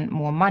spend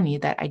more money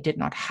that I did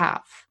not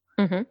have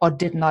or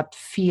did not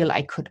feel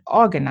I could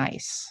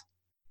organize.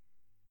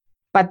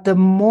 But the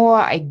more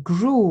I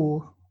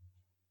grew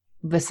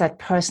with that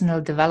personal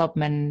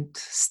development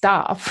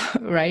stuff,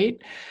 right,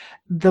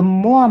 the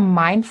more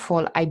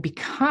mindful I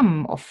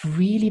become of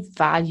really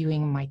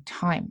valuing my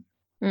time.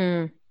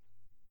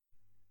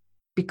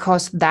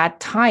 Because that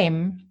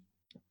time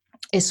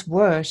is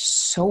worth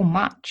so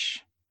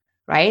much.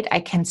 Right? I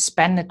can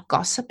spend it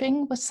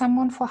gossiping with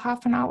someone for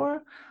half an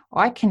hour,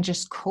 or I can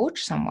just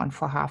coach someone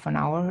for half an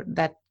hour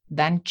that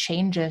then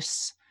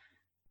changes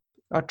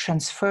or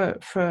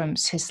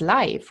transforms his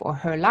life or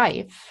her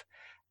life.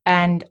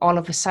 And all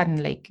of a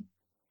sudden, like,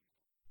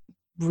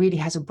 really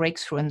has a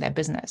breakthrough in their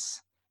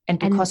business. And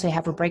because they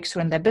have a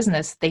breakthrough in their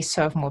business, they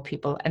serve more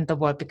people and the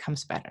world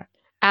becomes better.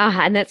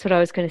 And that's what I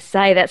was going to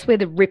say. That's where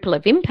the ripple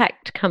of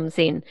impact comes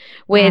in,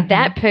 where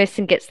that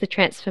person gets the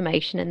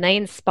transformation and they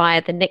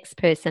inspire the next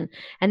person,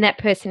 and that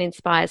person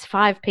inspires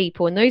 5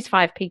 people, and those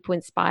 5 people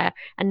inspire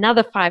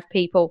another 5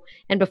 people.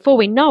 And before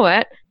we know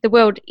it, the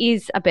world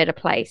is a better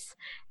place.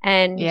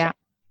 And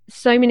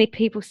so many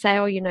people say,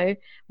 oh,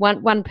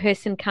 one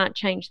person can't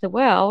change the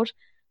world.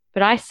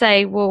 But I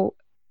say, well,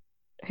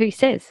 who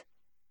says?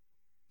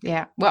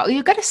 Yeah. Well,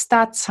 you got to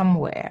start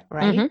somewhere,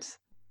 right?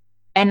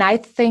 And I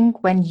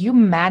think when you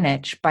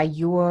manage by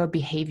your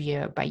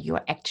behavior, by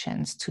your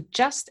actions, to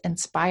just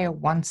inspire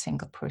one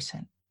single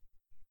person,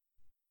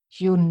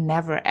 you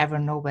never, ever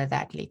know where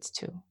that leads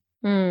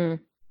to.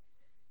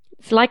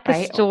 It's like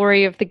the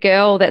story of the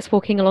girl that's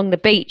walking along the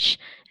beach,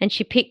 and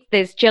she picked,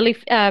 there's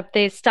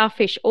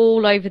starfish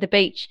all over the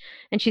beach,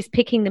 and she's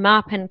picking them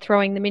up and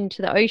throwing them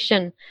into the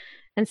ocean.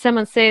 And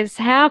someone says,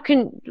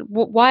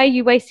 why are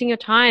you wasting your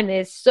time?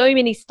 There's so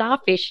many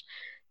starfish.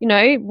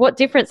 What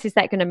difference is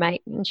that going to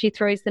make? And she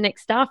throws the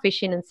next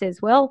starfish in and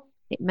says, well,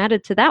 it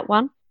mattered to that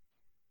one.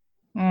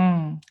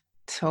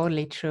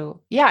 Totally true.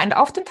 Yeah. And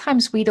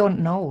oftentimes we don't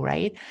know,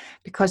 right?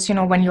 Because,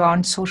 when you're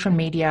on social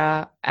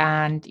media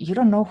and you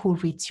don't know who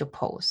reads your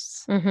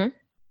posts,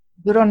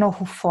 you don't know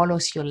who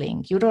follows your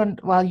link. You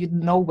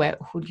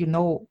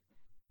know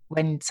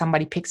when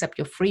somebody picks up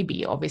your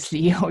freebie,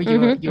 obviously, or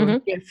your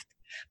gift.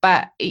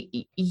 But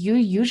you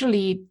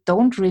usually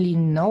don't really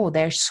know.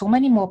 There's so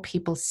many more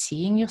people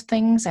seeing your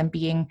things and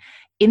being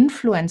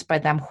influenced by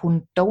them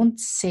who don't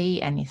say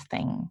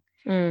anything.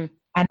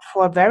 And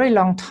for a very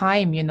long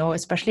time,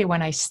 especially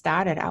when I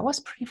started, I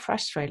was pretty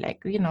frustrated.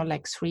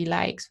 Like 3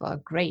 likes,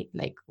 well, great.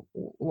 Like,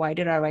 why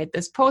did I write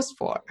this post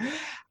for?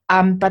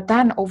 But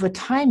then over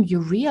time,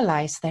 you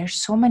realize there's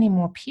so many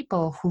more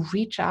people who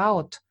reach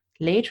out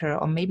later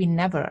or maybe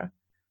never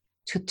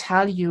to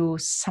tell you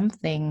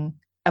something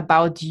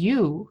about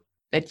you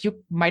that you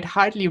might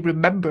hardly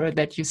remember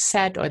that you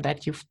said or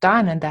that you've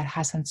done, and that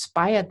has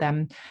inspired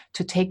them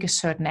to take a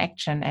certain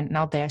action. And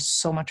now they're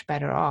so much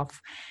better off.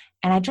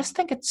 And I just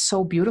think it's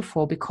so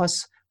beautiful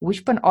because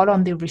we've been all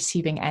on the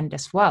receiving end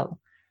as well.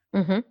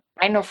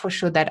 I know for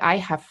sure that I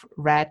have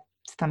read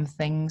some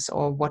things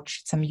or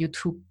watched some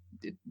YouTube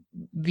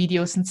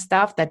videos and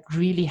stuff that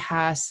really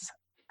has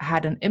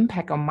had an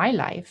impact on my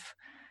life,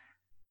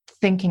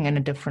 thinking in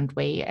a different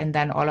way, and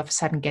then all of a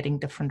sudden getting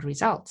different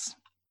results.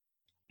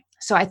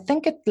 So I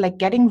think it like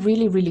getting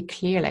really, really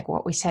clear, like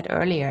what we said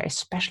earlier,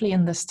 especially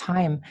in this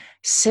time,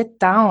 sit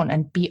down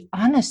and be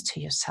honest to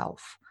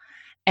yourself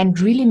and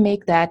really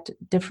make that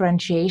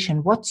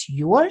differentiation. What's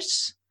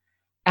yours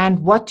and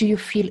what do you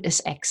feel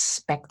is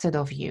expected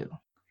of you?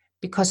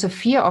 Because the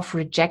fear of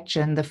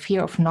rejection, the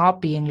fear of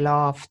not being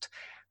loved,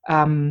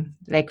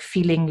 like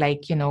feeling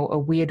like, a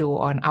weirdo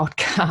or an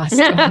outcast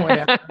or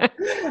whatever,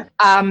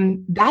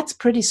 that's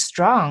pretty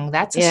strong.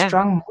 That's a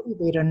strong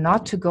motivator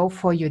not to go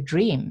for your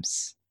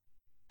dreams.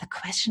 The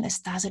question is,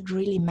 does it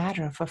really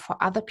matter? For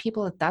other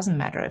people, it doesn't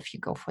matter if you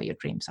go for your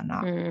dreams or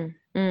not.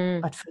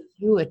 But for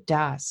you, it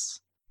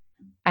does.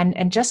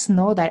 And just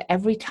know that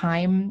every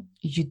time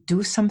you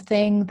do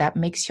something that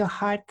makes your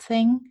heart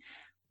sing,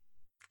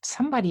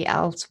 somebody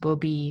else will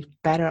be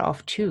better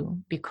off too,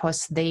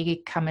 because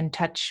they come in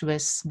touch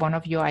with one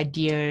of your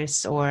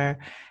ideas or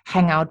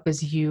hang out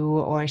with you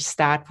or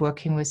start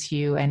working with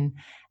you, and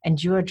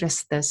you're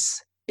just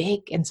this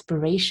big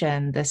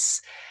inspiration,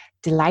 this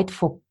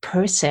delightful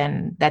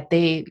person that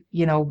they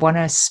want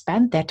to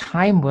spend their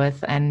time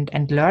with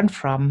and learn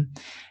from.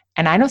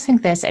 And I don't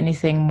think there's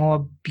anything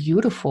more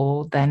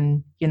beautiful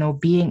than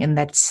being in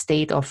that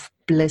state of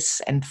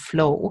bliss and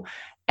flow,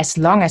 as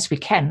long as we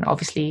can.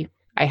 Obviously,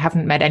 I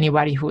haven't met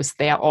anybody who is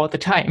there all the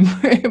time,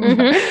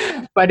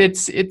 but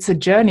it's a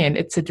journey and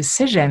it's a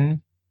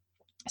decision.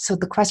 So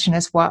the question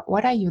is,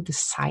 what are you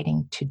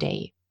deciding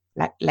today,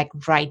 like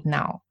right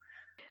now?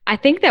 I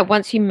think that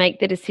once you make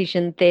the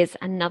decision, there's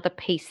another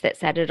piece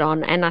that's added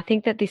on. And I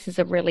think that this is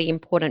a really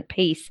important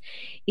piece,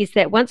 is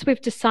that once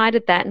we've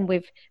decided that and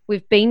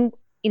we've been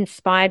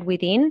inspired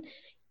within,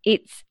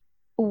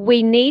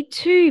 we need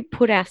to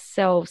put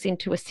ourselves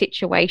into a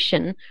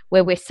situation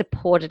where we're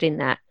supported in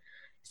that,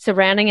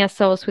 surrounding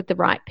ourselves with the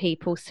right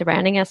people,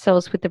 surrounding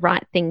ourselves with the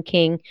right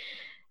thinking,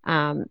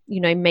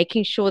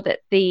 making sure that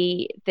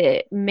the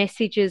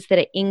messages that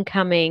are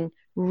incoming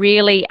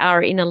really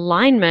are in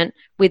alignment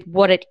with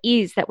what it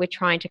is that we're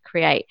trying to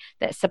create,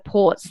 that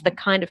supports the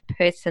kind of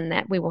person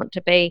that we want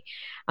to be.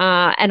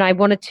 And I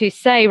wanted to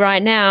say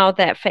right now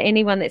that for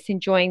anyone that's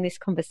enjoying this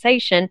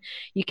conversation,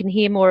 you can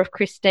hear more of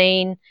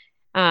Christine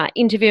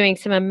interviewing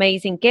some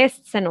amazing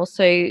guests, and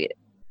also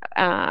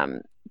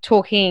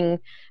talking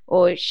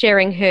or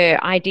sharing her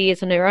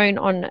ideas on her own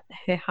on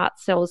her Heart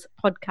Sells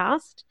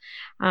podcast,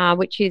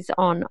 which is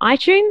on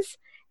iTunes.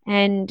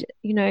 And,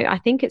 I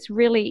think it's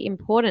really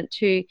important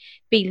to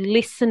be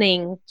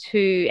listening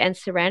to and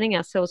surrounding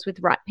ourselves with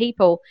the right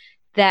people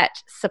that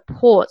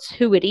supports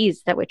who it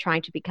is that we're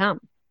trying to become.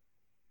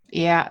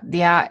 Yeah.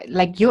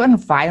 Like, your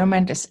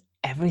environment is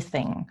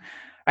everything,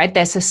 right?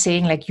 There's a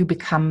saying, like, you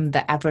become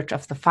the average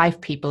of the 5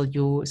 people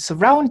you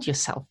surround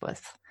yourself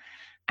with.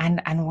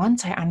 And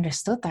once I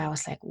understood that, I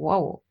was like,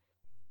 whoa,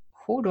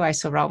 who do I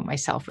surround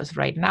myself with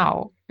right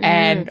now?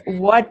 And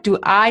what do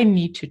I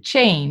need to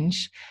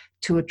change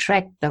to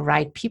attract the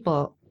right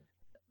people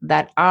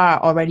that are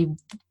already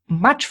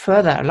much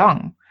further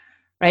along,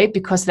 right?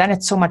 Because then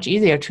it's so much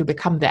easier to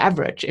become the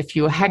average. If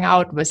you hang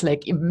out with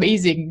like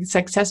amazing,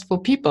 successful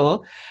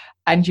people,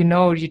 and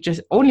you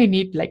just only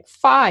need like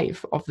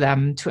 5 of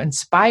them to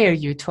inspire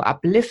you, to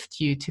uplift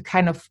you, to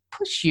kind of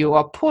push you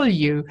or pull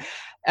you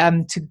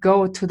to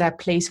go to that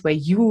place where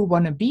you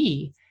want to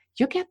be,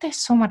 you get there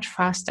so much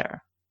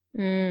faster.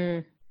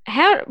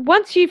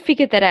 Once you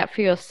figured that out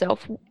for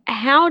yourself,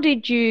 how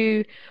did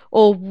you,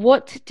 or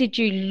what did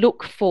you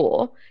look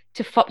for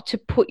to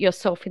put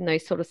yourself in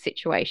those sort of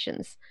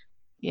situations?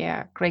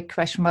 Yeah, great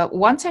question. Well,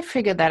 once I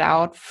figured that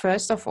out,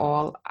 first of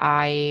all,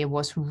 I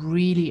was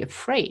really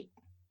afraid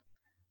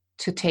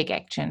to take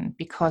action,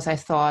 because I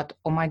thought,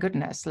 oh my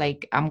goodness,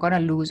 like, I'm going to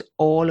lose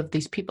all of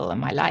these people in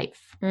my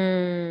life.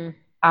 And,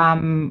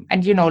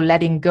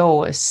 letting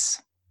go is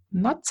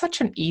not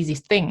such an easy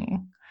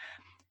thing.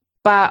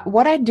 But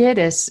what I did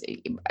is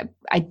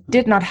I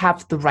did not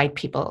have the right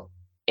people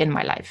in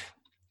my life,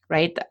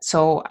 right?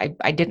 So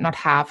I did not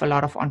have a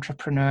lot of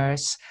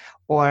entrepreneurs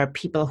or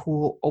people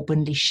who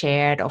openly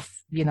shared of,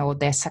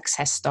 their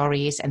success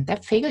stories and their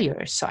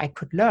failures, so I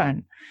could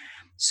learn.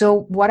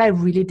 So what I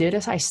really did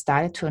is I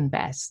started to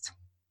invest.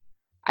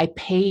 I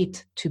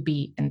paid to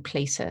be in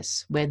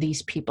places where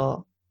these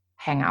people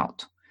hang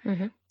out.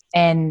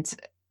 And,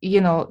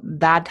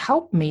 that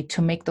helped me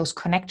to make those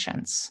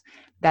connections.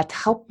 That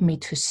helped me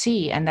to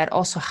see, and that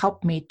also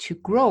helped me to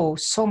grow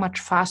so much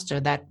faster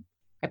that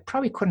I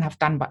probably couldn't have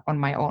done on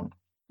my own.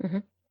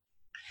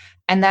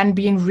 And then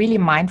being really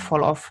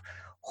mindful of,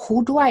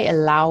 who do I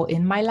allow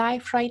in my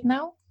life right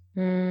now?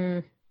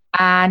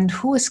 And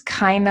who is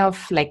kind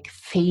of like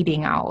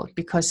fading out,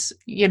 because,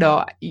 you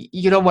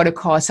don't want to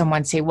call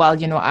someone, say, well,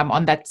 I'm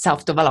on that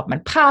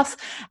self-development path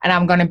and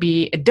I'm going to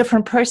be a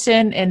different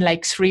person in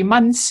like 3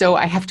 months, so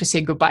I have to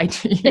say goodbye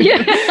to you.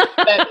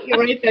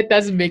 Right? That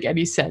doesn't make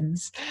any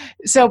sense.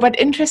 So, but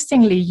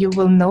interestingly, you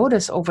will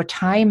notice over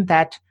time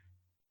that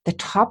the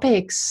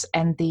topics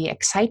and the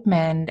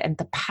excitement and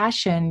the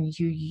passion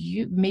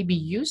you maybe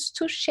used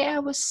to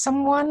share with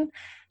someone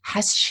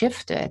has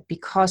shifted,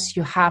 because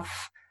you have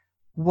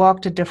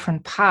walked a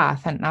different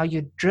path and now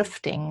you're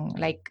drifting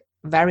like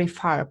very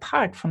far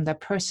apart from that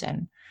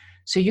person.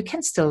 So you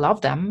can still love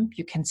them,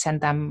 you can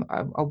send them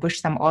or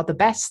wish them all the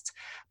best,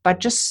 but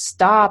just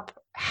stop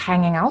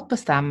hanging out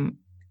with them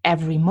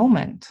every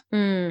moment.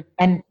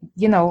 And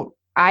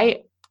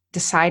I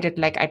decided,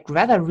 like, I'd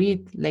rather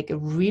read like a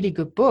really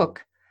good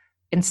book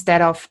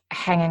instead of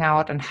hanging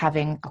out and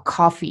having a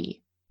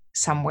coffee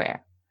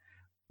somewhere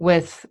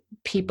with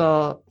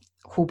people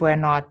who were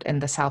not in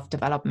the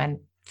self-development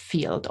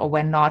field or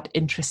were not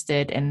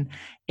interested in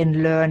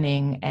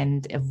learning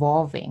and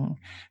evolving.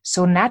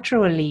 So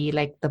naturally,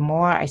 like, the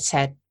more I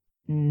said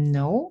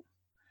no,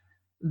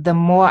 the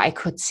more I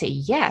could say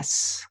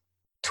yes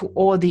to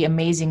all the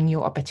amazing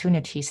new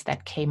opportunities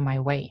that came my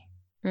way.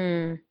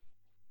 And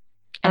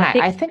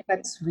I think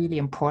that's really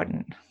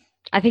important.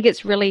 I think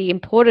it's really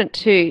important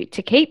to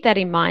keep that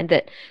in mind,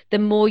 that the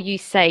more you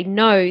say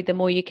no, the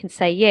more you can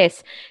say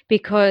yes,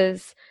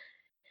 because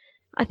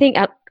I think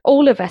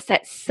all of us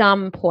at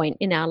some point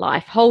in our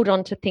life hold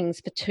on to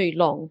things for too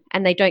long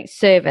and they don't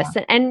serve us.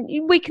 And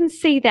we can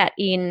see that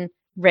in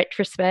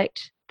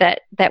retrospect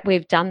that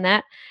we've done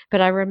that. But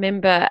I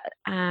remember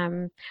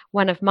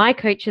one of my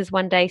coaches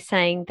one day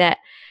saying that,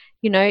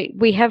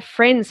 we have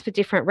friends for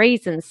different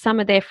reasons. Some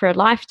are there for a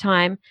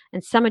lifetime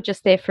and some are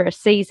just there for a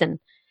season.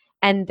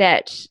 And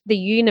that the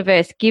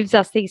universe gives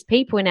us these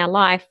people in our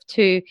life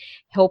to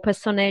help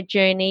us on our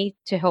journey,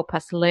 to help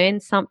us learn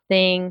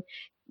something,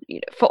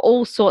 for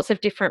all sorts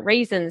of different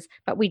reasons,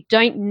 but we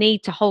don't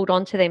need to hold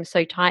on to them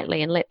so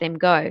tightly and let them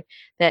go.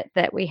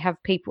 That we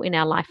have people in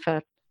our life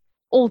for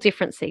all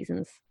different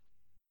seasons.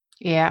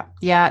 Yeah.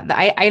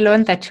 I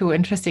learned that too.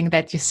 Interesting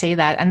that you say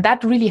that. And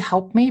that really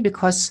helped me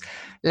because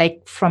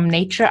like from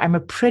nature, I'm a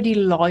pretty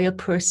loyal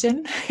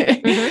person.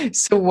 Mm-hmm.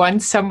 So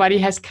once somebody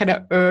has kind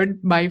of earned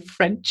my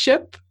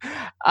friendship,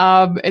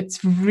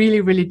 it's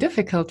really, really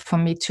difficult for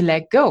me to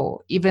let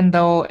go, even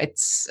though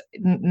it's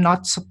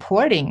not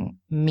supporting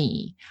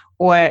me.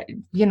 Or,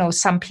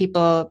 some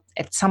people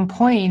at some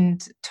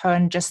point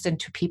turn just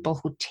into people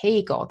who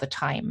take all the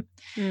time.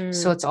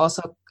 So it's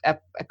also a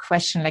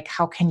question like,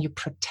 how can you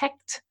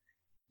protect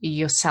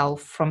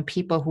yourself from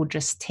people who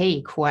just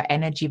take, who are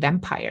energy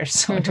vampires,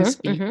 so to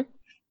speak,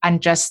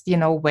 and just,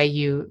 where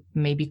you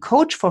maybe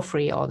coach for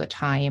free all the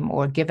time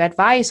or give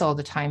advice all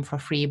the time for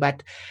free.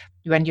 But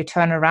when you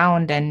turn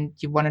around and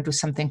you want to do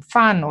something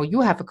fun or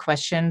you have a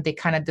question, they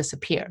kind of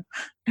disappear.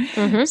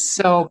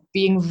 So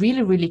being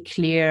really, really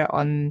clear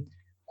on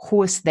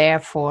who is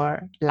there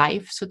for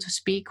life, so to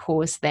speak,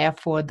 who is there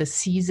for the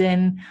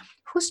season,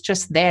 who's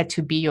just there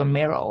to be your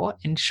mirror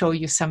and show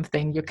you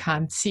something you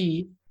can't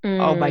see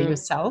all by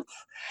yourself.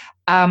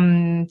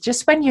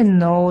 Just when you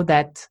know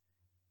that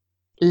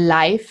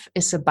life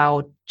is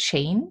about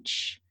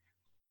change,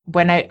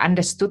 when I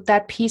understood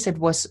that piece, it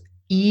was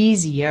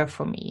easier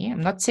for me. I'm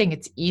not saying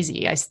it's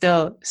easy. I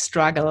still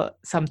struggle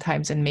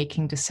sometimes in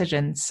making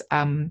decisions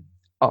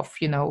of,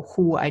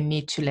 who I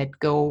need to let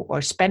go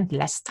or spend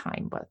less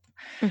time with.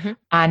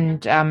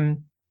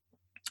 And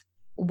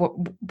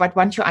but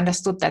once you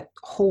understood that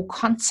whole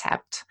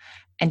concept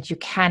and you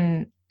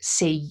can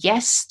say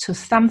yes to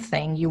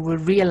something, you will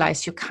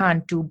realize you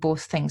can't do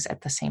both things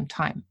at the same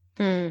time.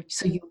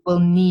 So you will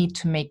need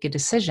to make a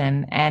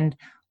decision. And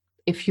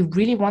if you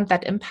really want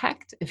that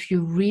impact, if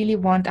you really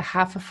want to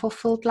have a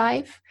fulfilled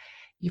life,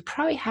 you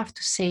probably have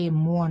to say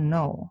more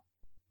no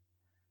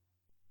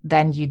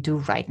than you do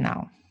right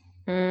now.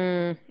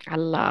 I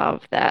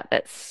love that.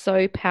 That's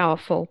so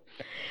powerful.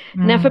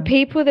 Now, for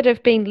people that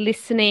have been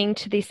listening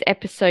to this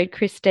episode,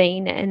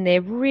 Christine, and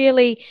they're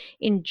really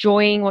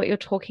enjoying what you're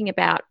talking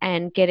about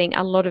and getting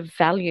a lot of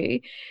value,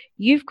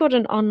 you've got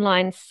an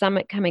online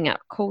summit coming up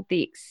called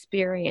The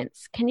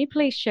Experience. Can you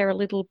please share a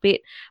little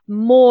bit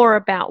more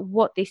about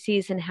what this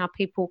is and how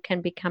people can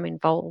become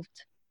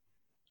involved?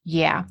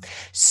 Yeah.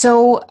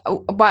 So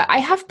I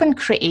have been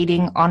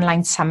creating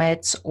online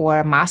summits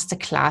or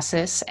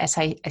masterclasses,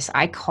 as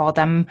I call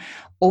them,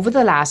 over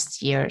the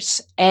last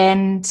years.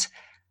 And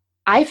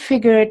I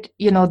figured,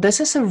 this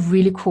is a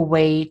really cool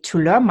way to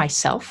learn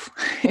myself,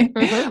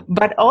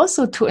 but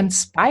also to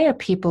inspire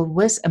people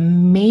with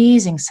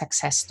amazing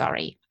success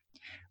story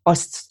or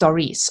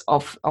stories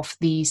of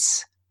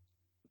these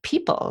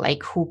people,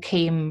 like who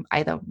came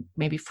either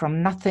maybe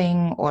from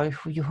nothing or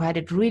who had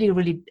a really,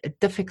 really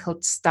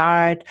difficult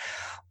start.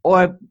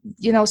 Or,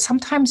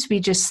 sometimes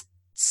we just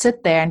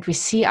sit there and we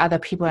see other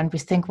people and we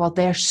think, well,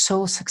 they're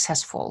so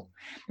successful.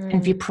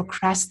 And we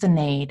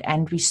procrastinate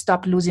and we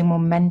stop losing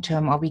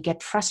momentum or we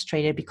get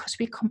frustrated because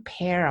we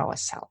compare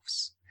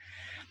ourselves.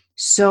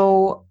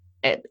 So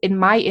in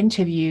my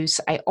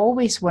interviews, I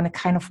always want to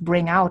kind of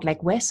bring out,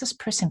 like, where's this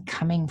person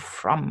coming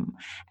from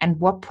and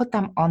what put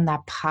them on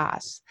that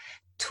path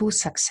to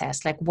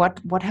success? Like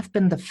what have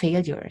been the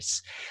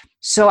failures?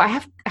 So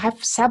I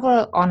have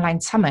several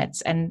online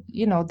summits, and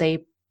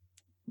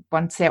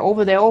once they're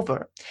over, they're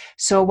over.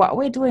 So what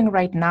we're doing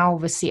right now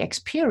with The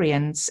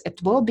Experience,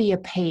 it will be a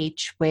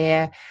page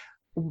where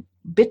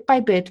bit by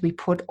bit we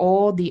put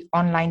all the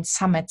online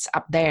summits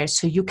up there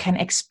so you can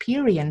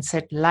experience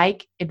it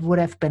like it would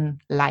have been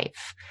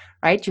live,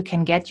 right? You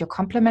can get your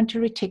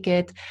complimentary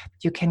ticket,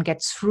 you can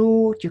get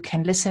through, you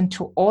can listen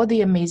to all the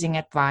amazing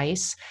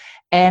advice.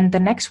 And the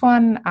next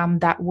one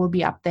that will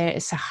be up there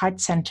is a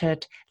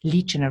Heart-Centered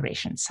Lead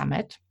Generation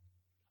Summit.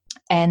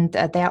 And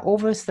there are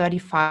over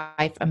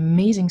 35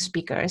 amazing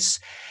speakers.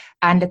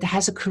 And it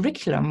has a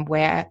curriculum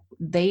where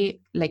they,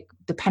 like,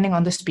 depending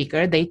on the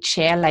speaker, they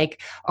share like,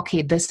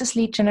 okay, this is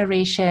lead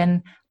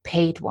generation,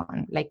 paid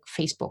one, like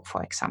Facebook,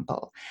 for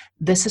example.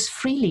 This is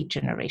free lead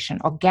generation,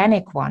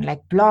 organic one, like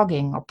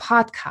blogging or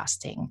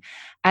podcasting.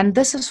 And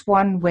this is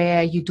one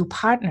where you do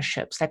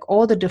partnerships, like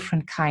all the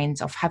different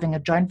kinds of having a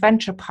joint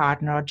venture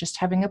partner or just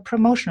having a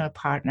promotional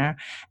partner,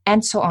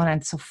 and so on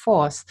and so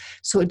forth.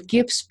 So it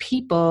gives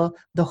people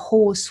the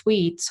whole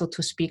suite, so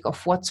to speak,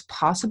 of what's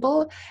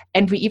possible.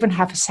 And we even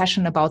have a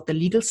session about the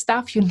legal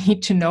stuff you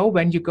need to know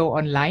when you go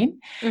online,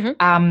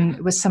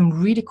 with some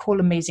really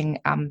cool, amazing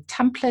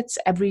templates.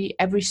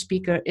 Every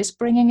speaker is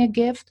bringing a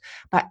gift,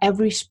 but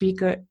every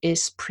speaker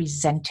is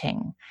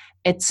presenting.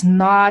 It's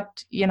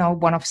not,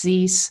 one of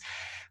these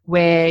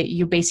where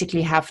you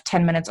basically have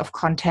 10 minutes of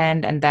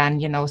content and then,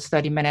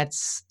 30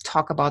 minutes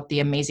talk about the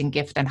amazing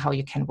gift and how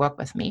you can work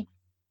with me.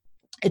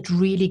 It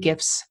really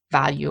gives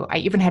value. I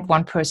even had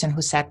one person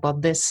who said, well,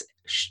 this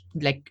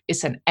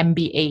is an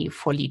MBA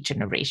for lead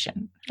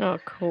generation. Oh,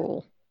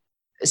 cool.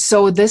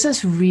 So this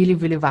is really,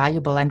 really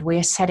valuable. And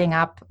we're setting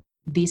up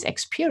these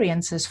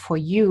experiences for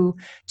you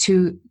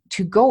to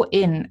go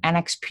in and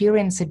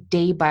experience it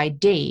day by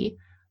day,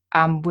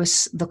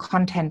 with the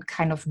content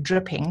kind of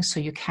dripping so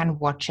you can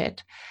watch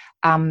it,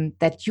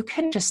 that you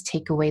can just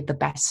take away the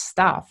best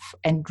stuff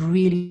and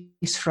really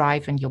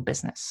thrive in your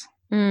business.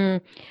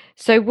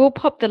 So we'll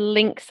pop the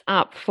links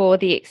up for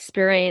the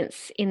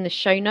experience in the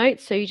show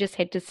notes. So you just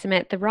head to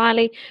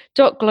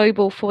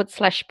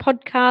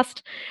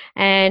samanthariley.global/podcast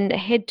and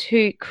head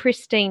to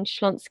Christine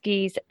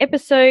Schlonsky's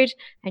episode,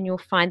 and you'll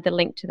find the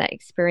link to that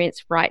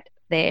experience right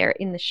there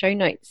in the show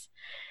notes.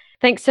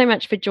 Thanks so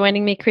much for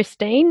joining me,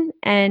 Christine.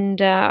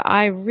 And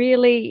I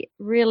really,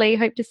 really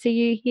hope to see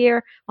you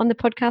here on the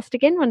podcast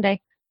again one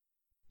day.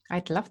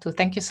 I'd love to.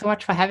 Thank you so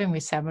much for having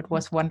me, Sam. It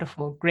was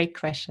wonderful. Great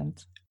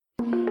questions.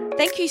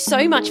 Thank you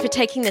so much for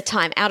taking the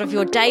time out of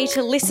your day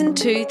to listen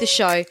to the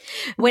show.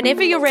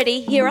 Whenever you're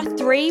ready, here are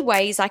 3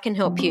 ways I can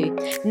help you.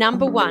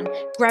 Number 1,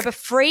 grab a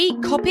free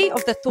copy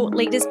of the Thought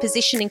Leaders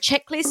Positioning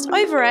Checklist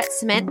over at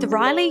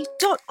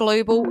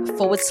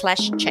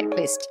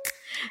samanthariley.global/checklist.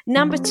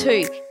 Number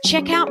 2,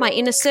 check out my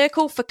inner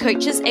circle for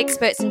coaches,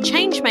 experts, and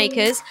change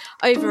makers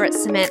over at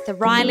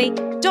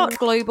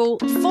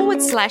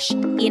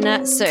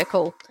samanthariley.global/inner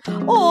circle.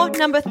 Or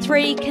number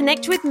 3,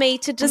 connect with me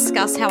to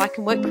discuss how I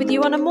can work with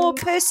you on a more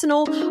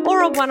personal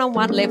or a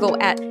one-on-one level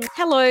at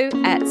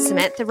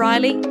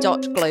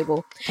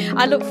hello@samanthariley.global.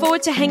 I look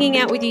forward to hanging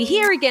out with you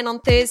here again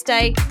on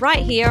Thursday,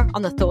 right here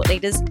on the Thought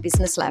Leaders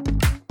Business Lab.